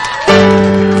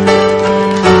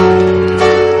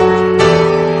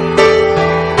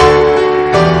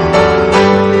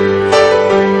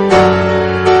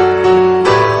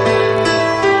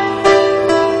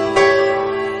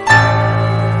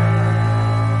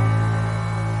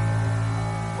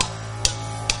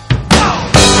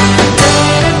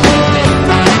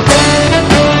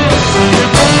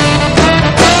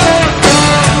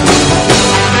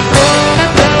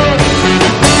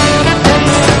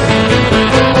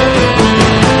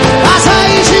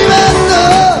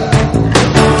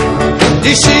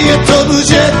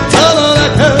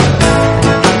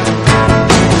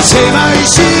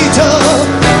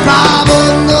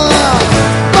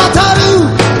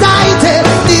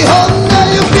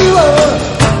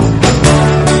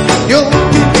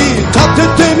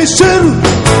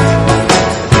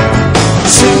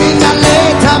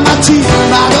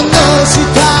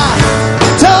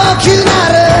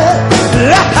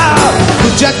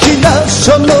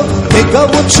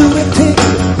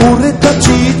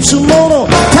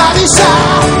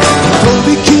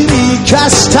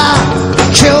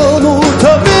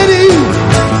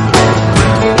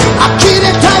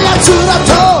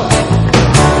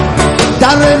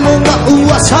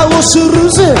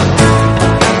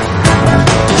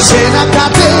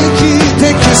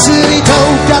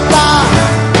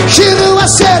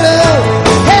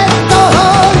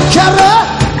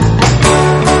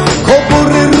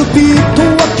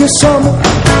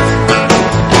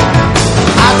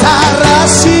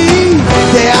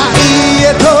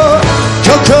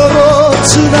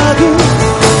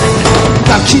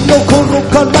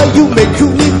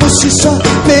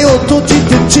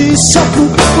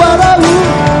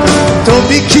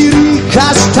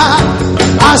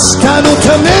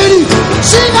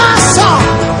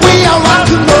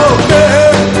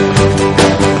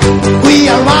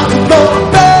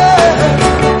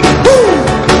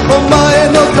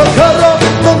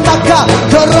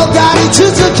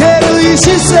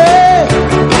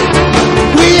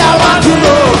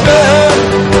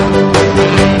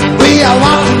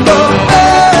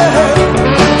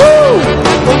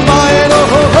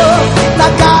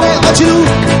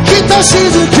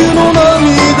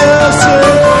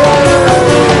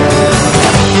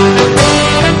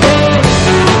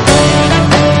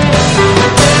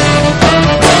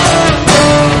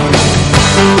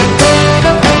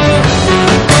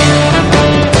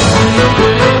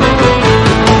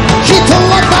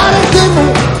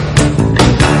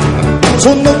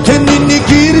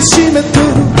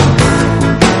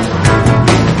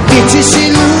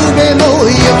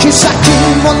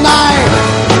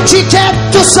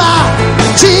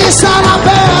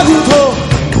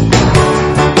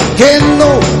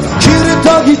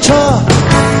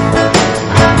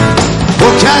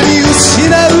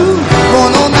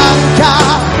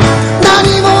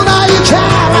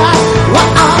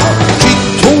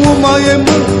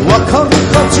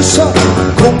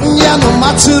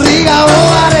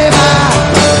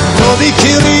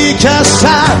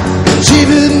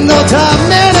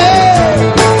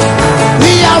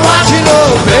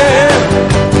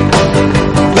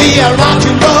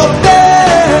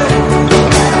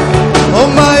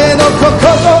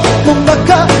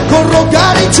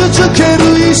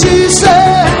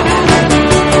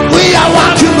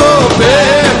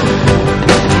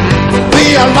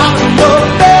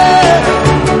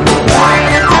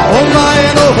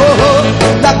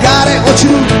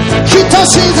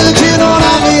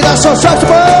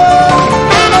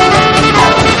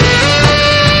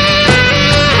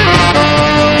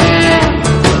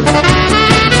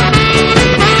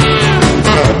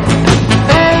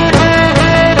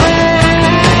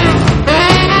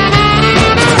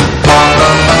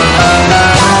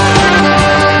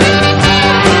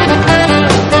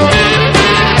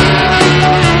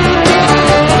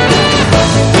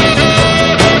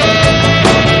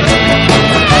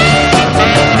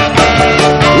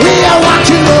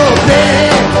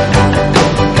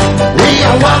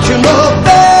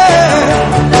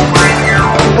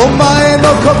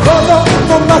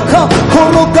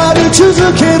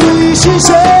ける意志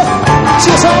さ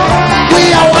We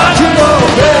are rocking all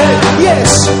day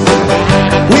Yes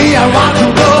We are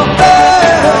rocking all day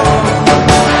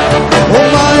お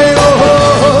前の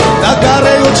流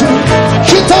れ落ちるひ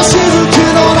としずく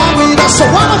の涙 So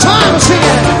one more time sing it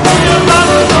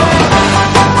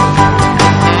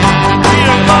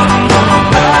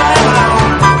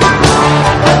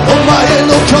お前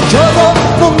の心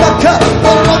の中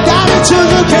転がり続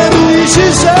ける意志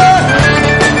さ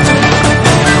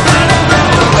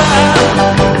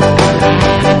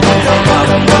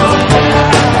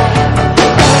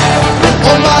お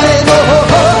前の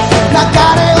流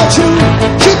れ落ちる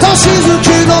ひとしずく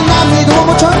の涙を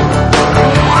もちゃ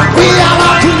We are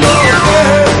rocking all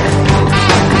day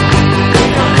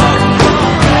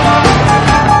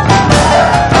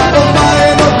お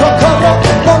前の心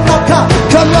の中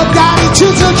転がり続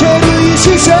ける意志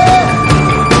さ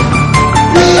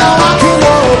We are rocking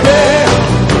all day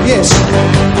Yes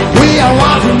We are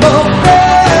rocking all day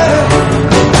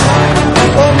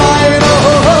お前の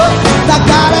流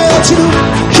れ落ちる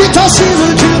ひとしず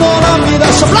くの涙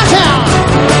So black hair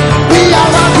We are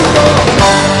rocking all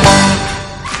day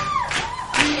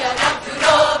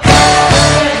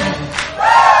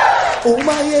お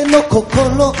前の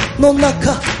心の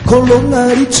中転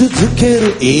がり続け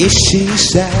る意志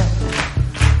さ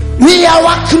We are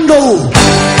rock and roll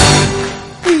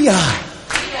We are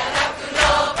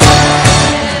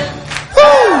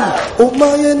お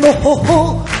前の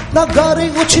頬流れ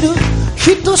落ちる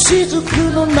ひとしずく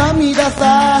の涙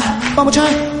さ One more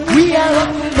time We are rock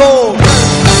and roll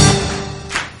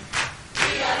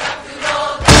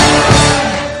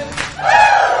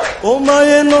お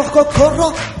前の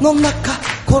心の中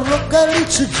転がり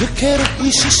続ける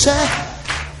意志さ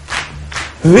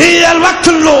We are rock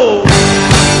and roll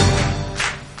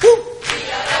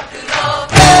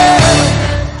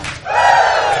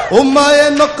お前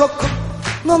の心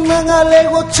の流れ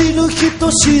落ちるひ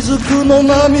としずくの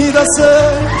涙さ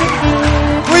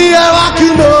We are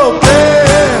rocking all day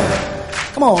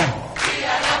Come on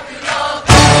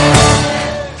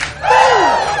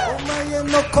お前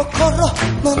の心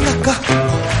の中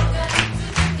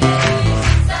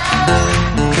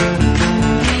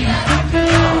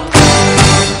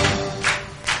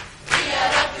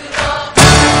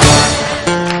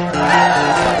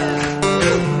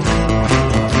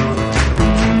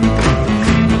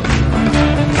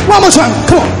One more time,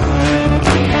 come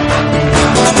on.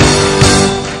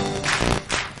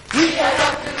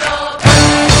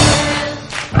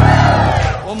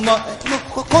 Oh my,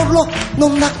 心の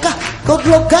中転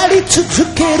がり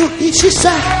続ける意志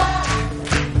さ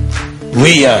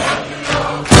We are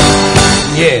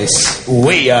Yes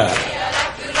We are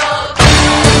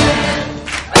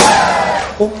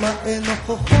お前の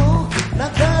頬流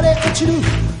れ落ちる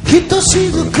ひとし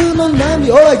ずくの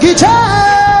涙 Alright, ギター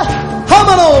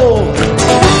浜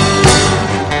野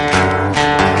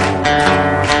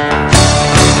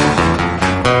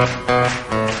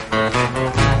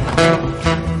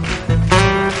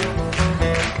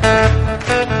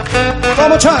One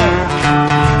more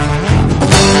time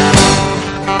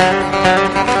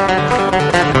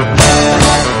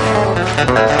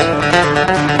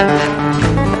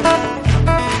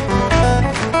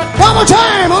One more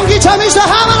time on guitar Mr.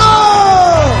 Hamano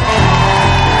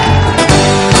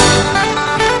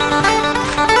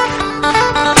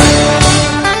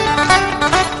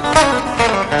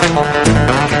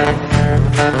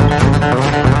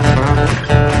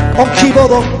on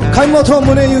keyboard 上本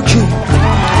宗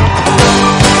行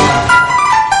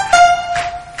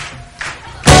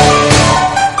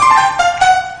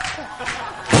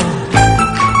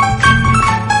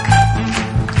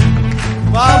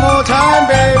One more time,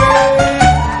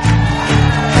 baby.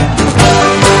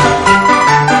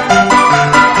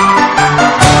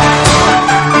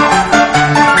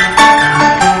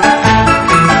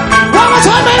 One more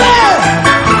time, baby.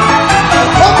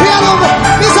 On piano,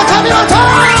 Mr. Kamimoto.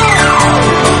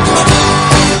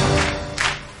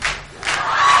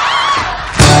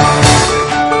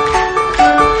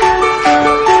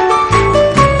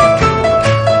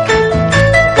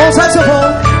 On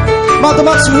saxophone, Mad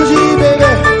Max Fuji, baby.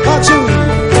 Part 2.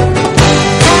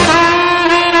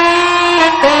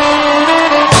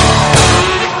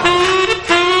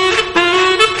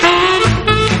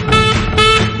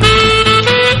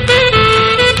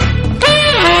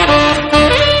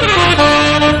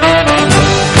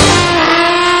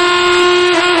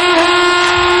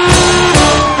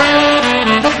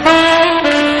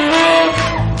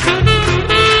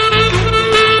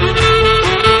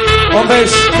 On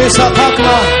bass, Mr.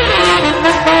 Takuma.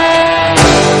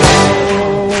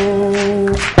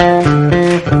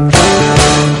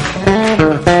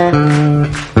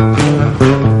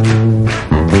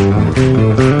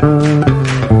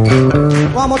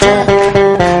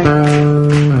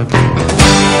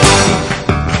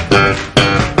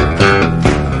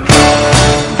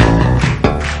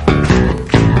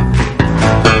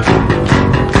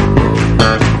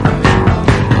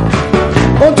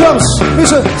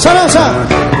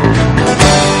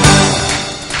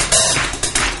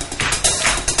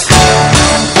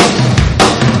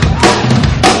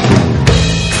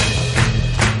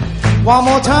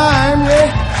 more time,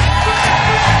 yeah.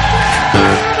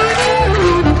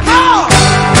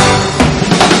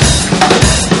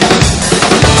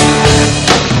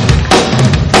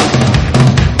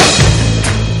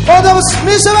 Oh, that was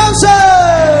Mr. Ramsey.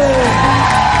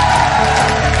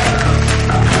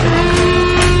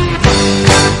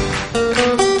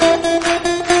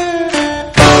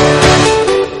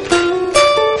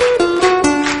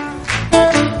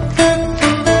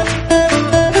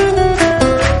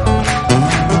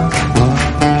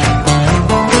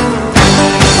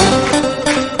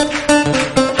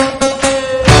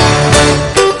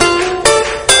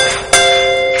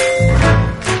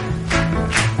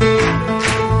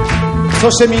 そ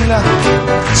してみんな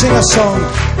Sing a song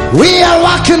We are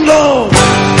rock and roll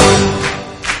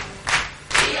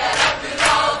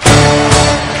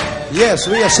Yes,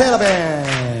 we are Sailor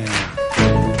Band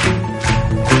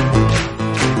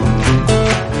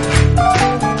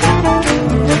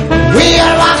We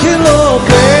are rock and roll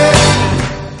band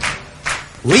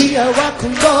We are rock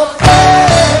and roll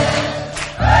band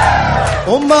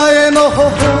お前の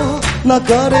頬流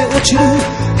れ落ちる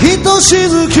ひとし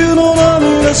ずくの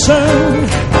涙さ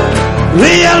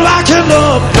We are rock and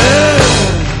roll band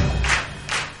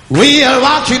We are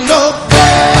rock and roll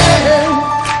band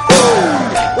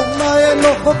お前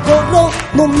の心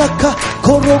の中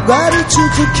転がり続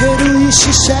ける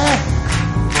石さ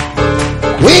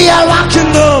We are rock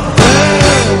and roll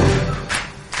band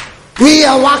We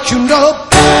are rock and roll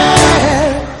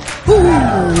band お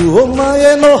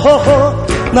前の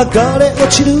頬流れ落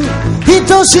ちるひ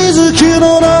としずく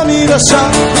の涙さ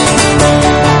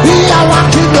We are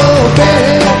rock and roll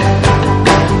band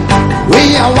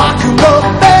We are rock and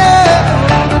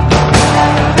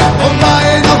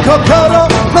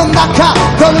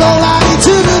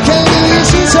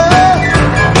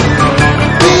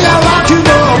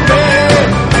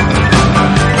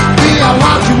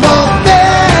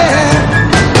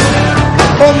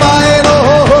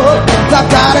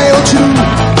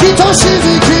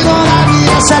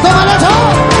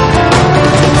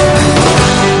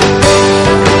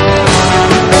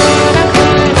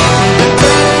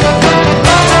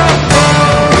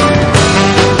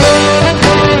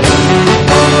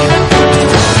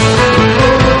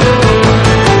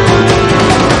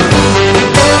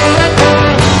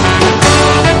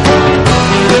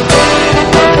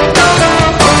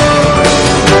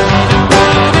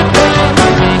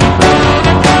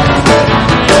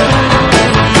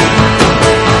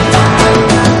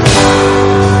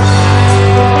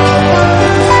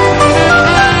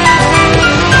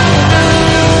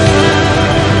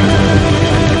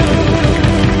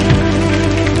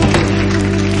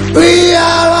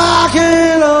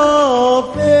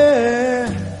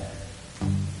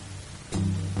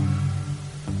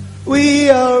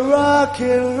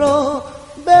roll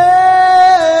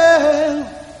band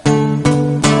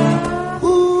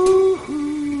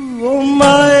お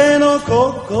前の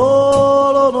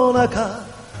心の中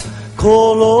転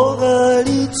が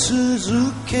り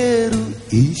続ける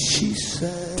石さ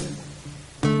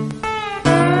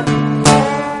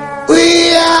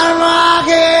We are rock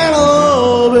and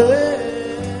roll band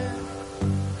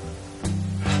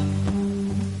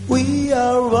We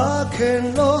are rock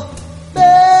and roll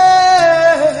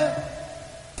band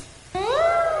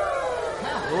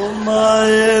お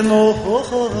前の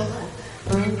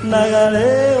流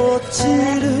れ落ち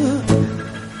る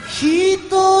ひ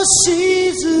と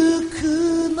しず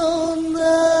くの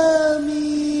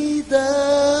涙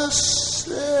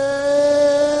さ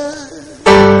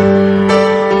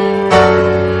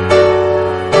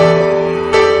どう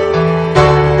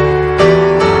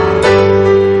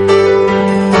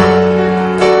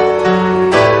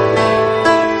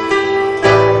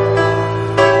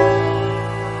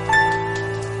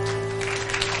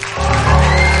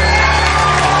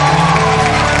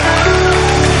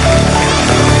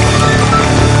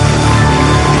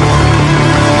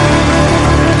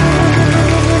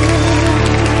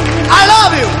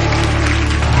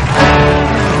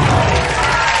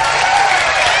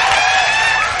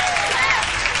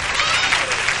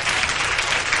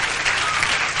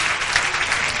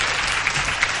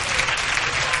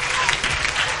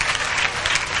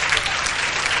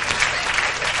ありがと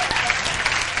う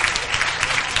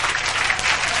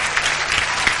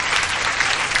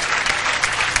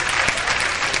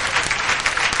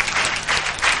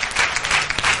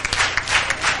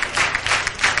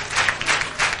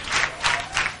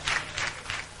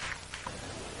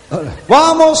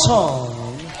One more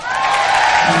song.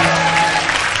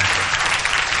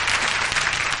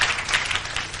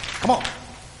 Come on.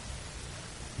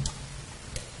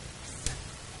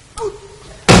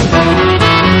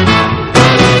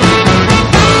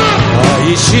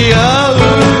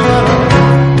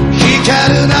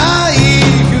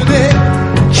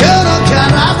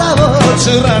 貫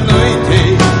いて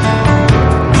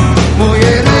燃え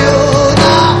るような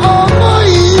想い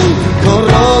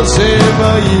殺せば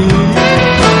いい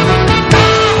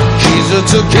傷つ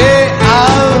け合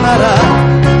うなら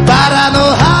バラの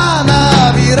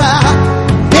花びら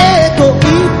手とい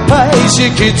っぱい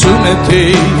敷き詰めて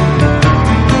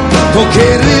溶け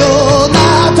るような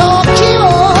時を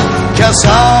重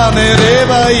ねれ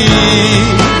ばいい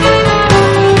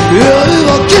夜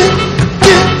をギュッギ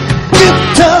ュッギュ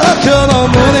ッとこの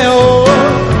胸を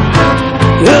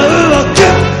夜をギュ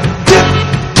ッギュッ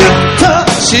ギュッと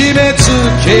締め付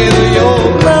けるよ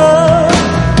うな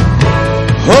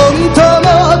本当の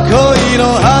恋の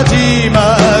始ま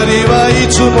りはい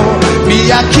つも見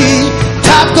飽きた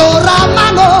ドラマ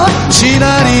のシナ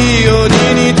リオに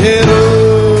似てる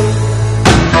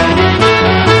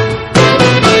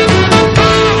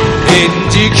演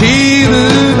じきる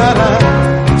なら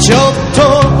ちょっと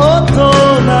大人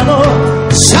の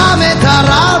冷めた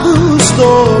ラブスト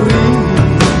ーリー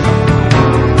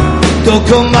ど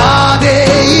こまで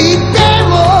行って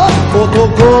も男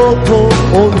と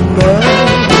女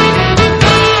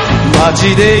マ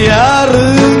ジでやる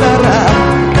なら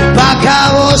バカ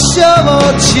を承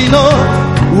知の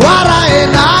笑え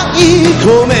ないコ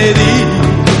メディ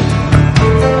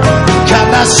悲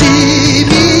し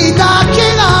みだけ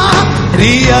がリ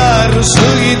アルす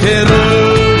ぎてる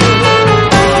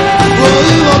ギュ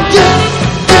ッギュッ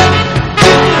ギ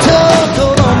ュッと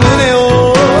この胸を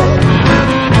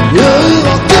ギュッギュ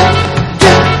ッ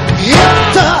ギュ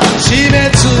ッと締め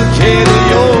付ける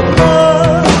ような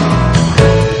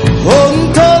本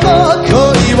当の恋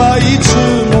はいつ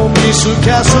もミスキ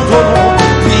ャストの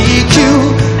B 級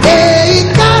映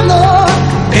画の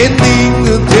エンディング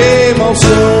テーマソ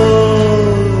ン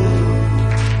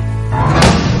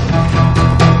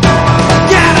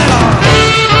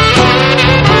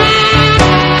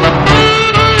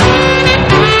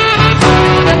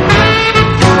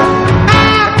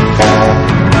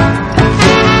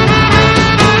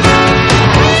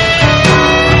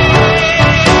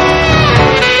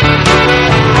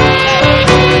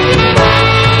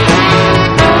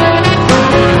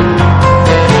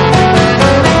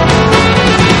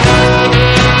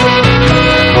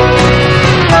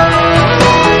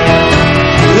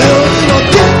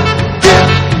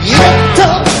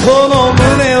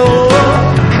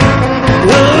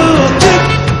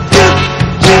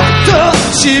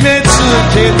締め付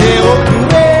けておく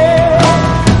れ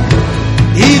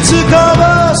いつかは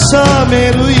覚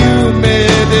める夢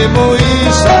でもいい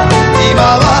さ今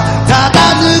はただ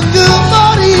ぬくも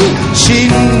り信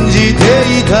じて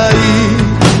いたい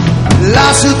ラ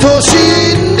ストシー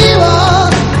ンには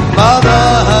まだ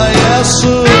早す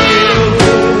ぎる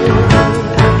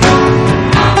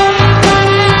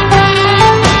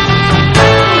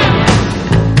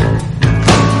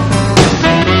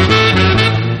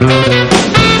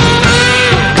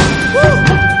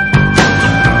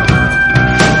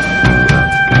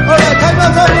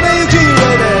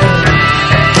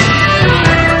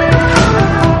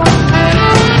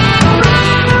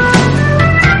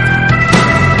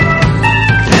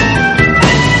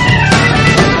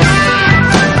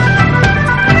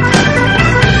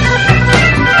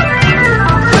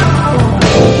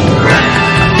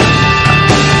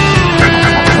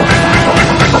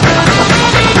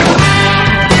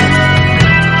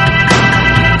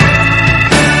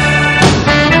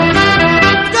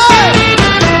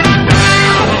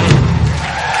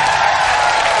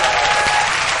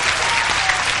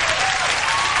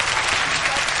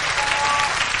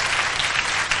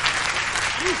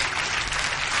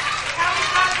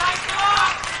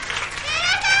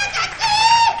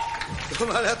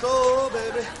ありがとうベ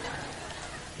イベ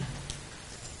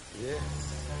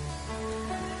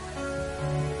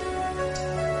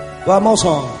ー One more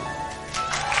song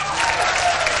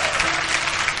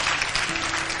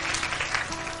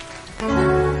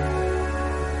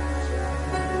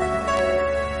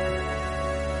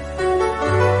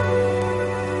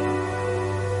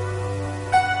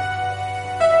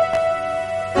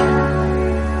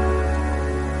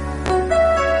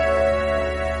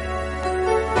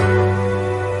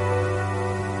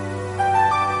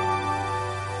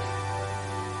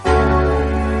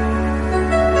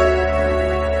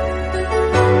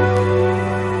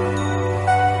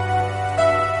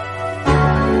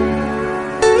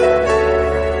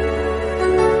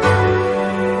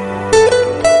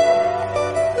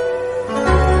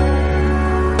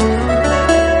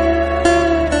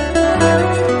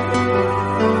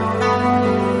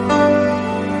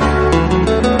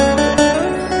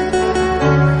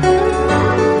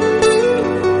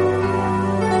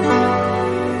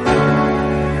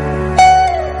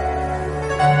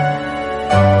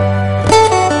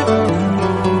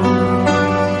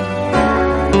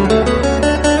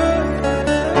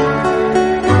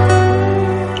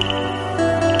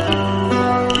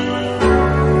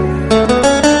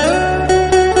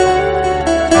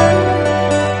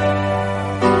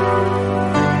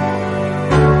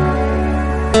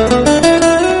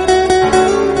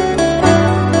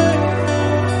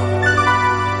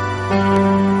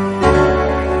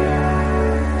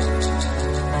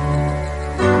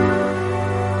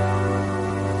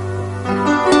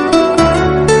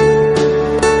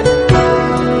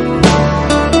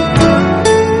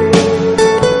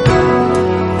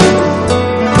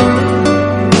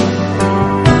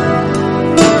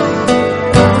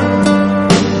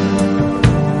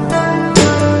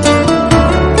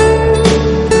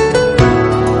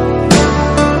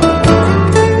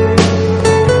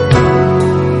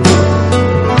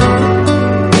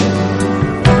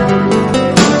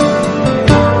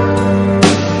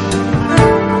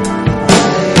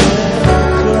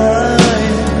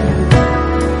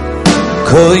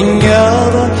今夜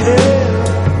だけ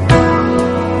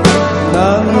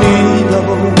涙も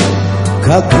隠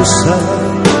さ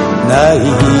ない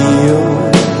よ。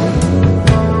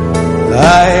I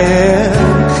am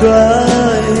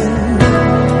crying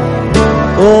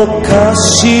おか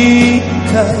しい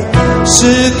かい、少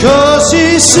し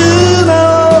素直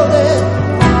で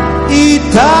い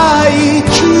たい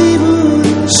気分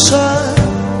さ。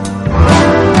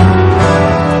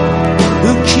不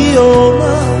器用な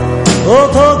男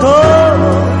の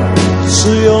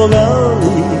強がり、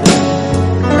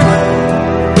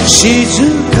静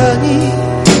かに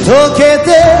溶けて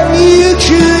ゆく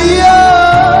よ。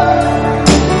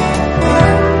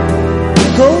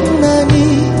こんなに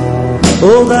穏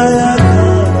やか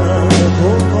な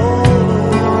心、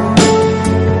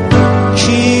き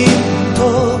っと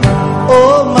お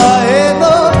前の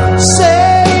せ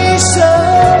いさ。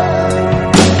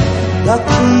抱き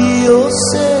寄せ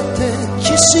てキ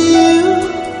スユ、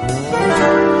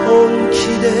本気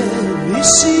でミス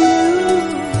ユ、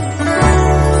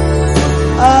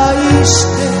愛し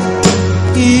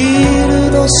ている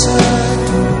のさ。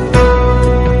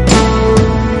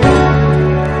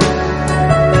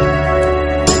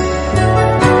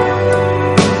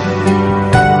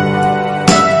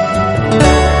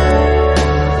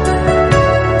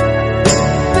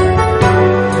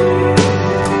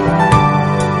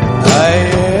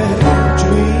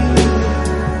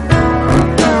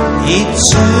いつ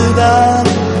だって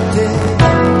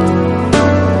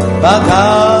バカ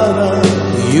な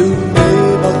夢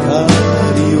ばか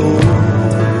りを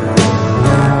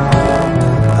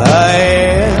I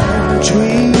am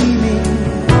dreaming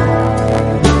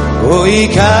追い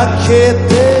かけ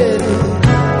てる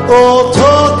男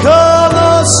の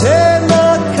背中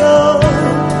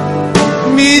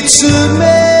見つめ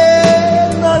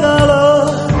ながら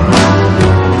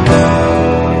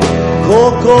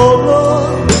心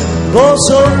細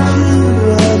く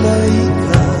はない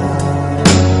か、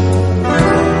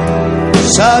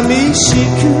寂し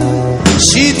くし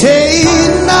てい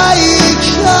ない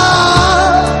か、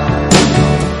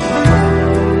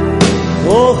微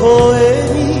笑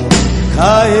み返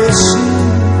す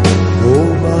お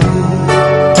前、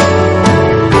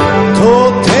と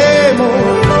ても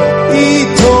愛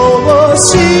し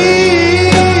い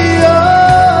よ。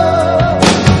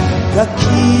抱き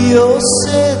寄せ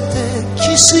てキ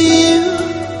スユ、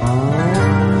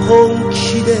本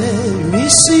気でミ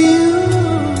スユ、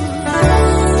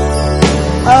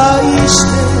愛し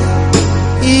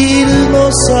ている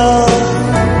のさ。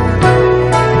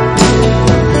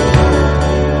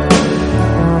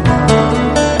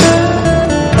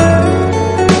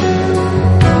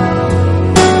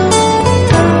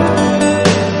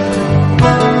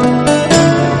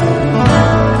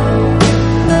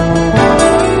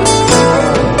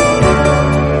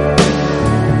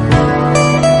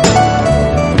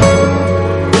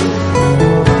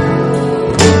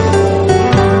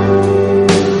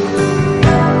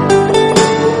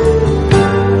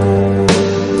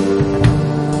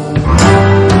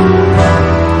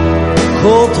言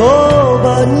葉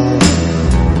に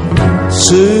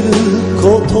するこ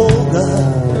とが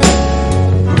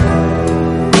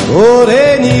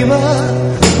俺には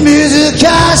難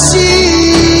し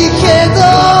いけど、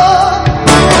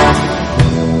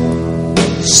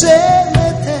せめ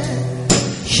て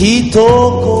一言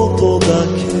だ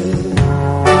け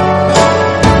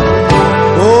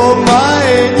お前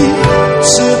に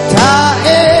伝え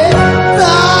な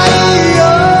いよ。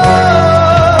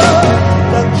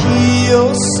抱き寄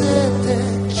せて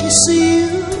キスユ、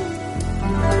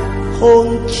本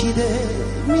気で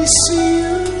ミスユ、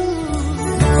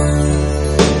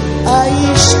愛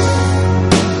し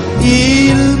てい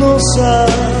るのさ。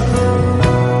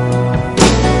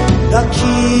抱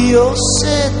き寄せ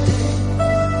て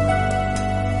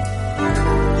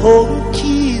本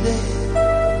気で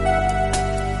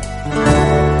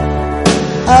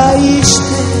愛し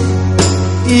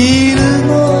ている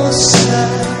のさ。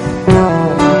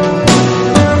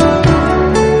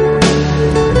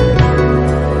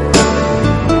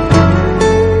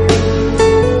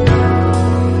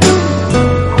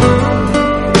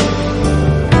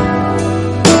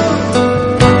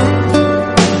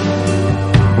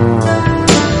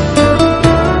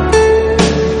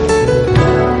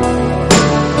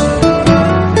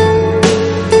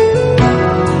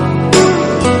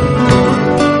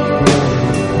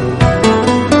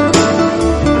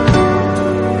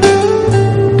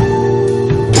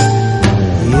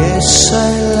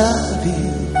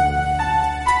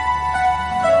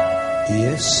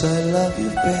Yes, I love you,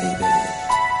 baby.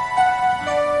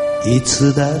 い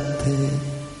つだって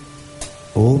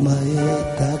お前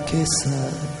だけさ。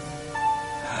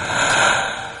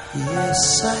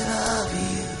Yes, I love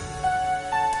you.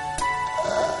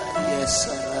 Yes,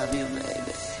 I love you, baby.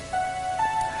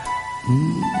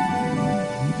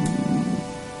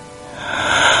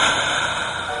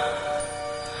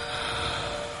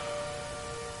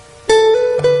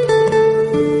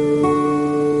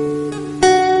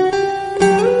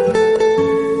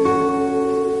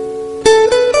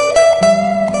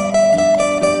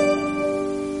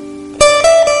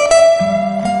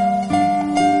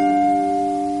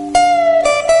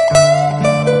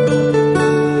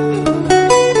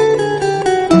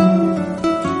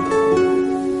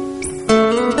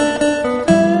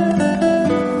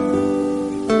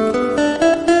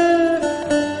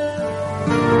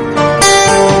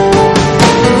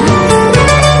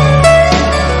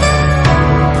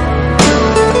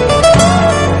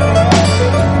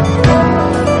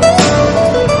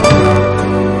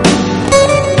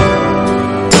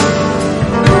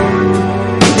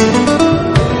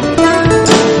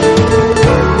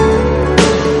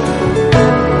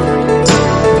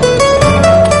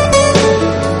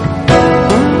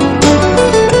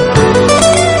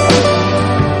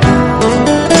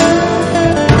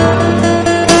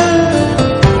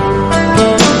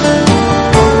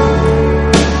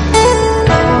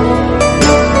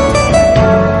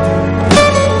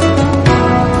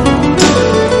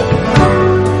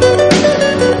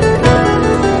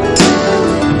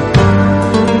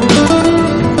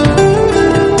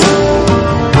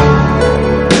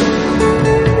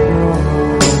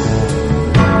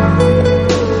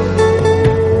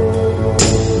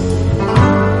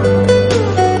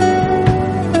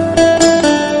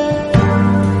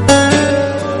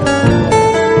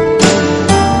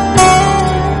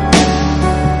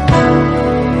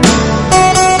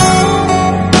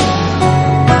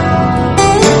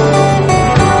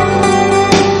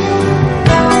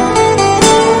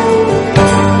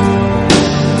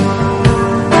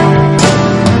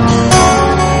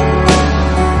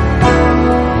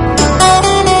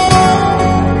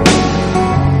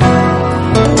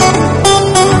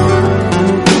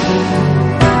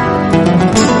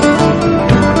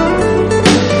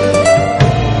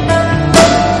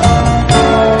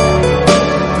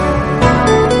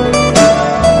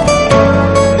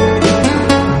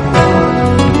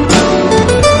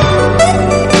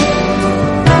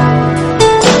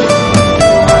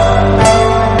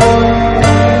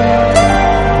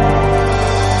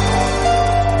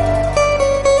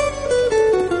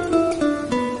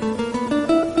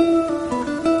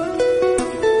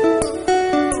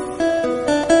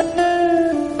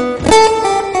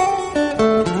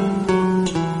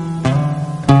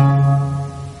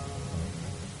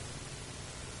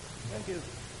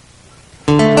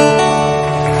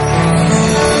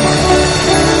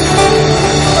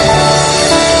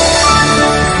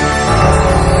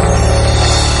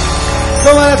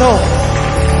どうもありがとう。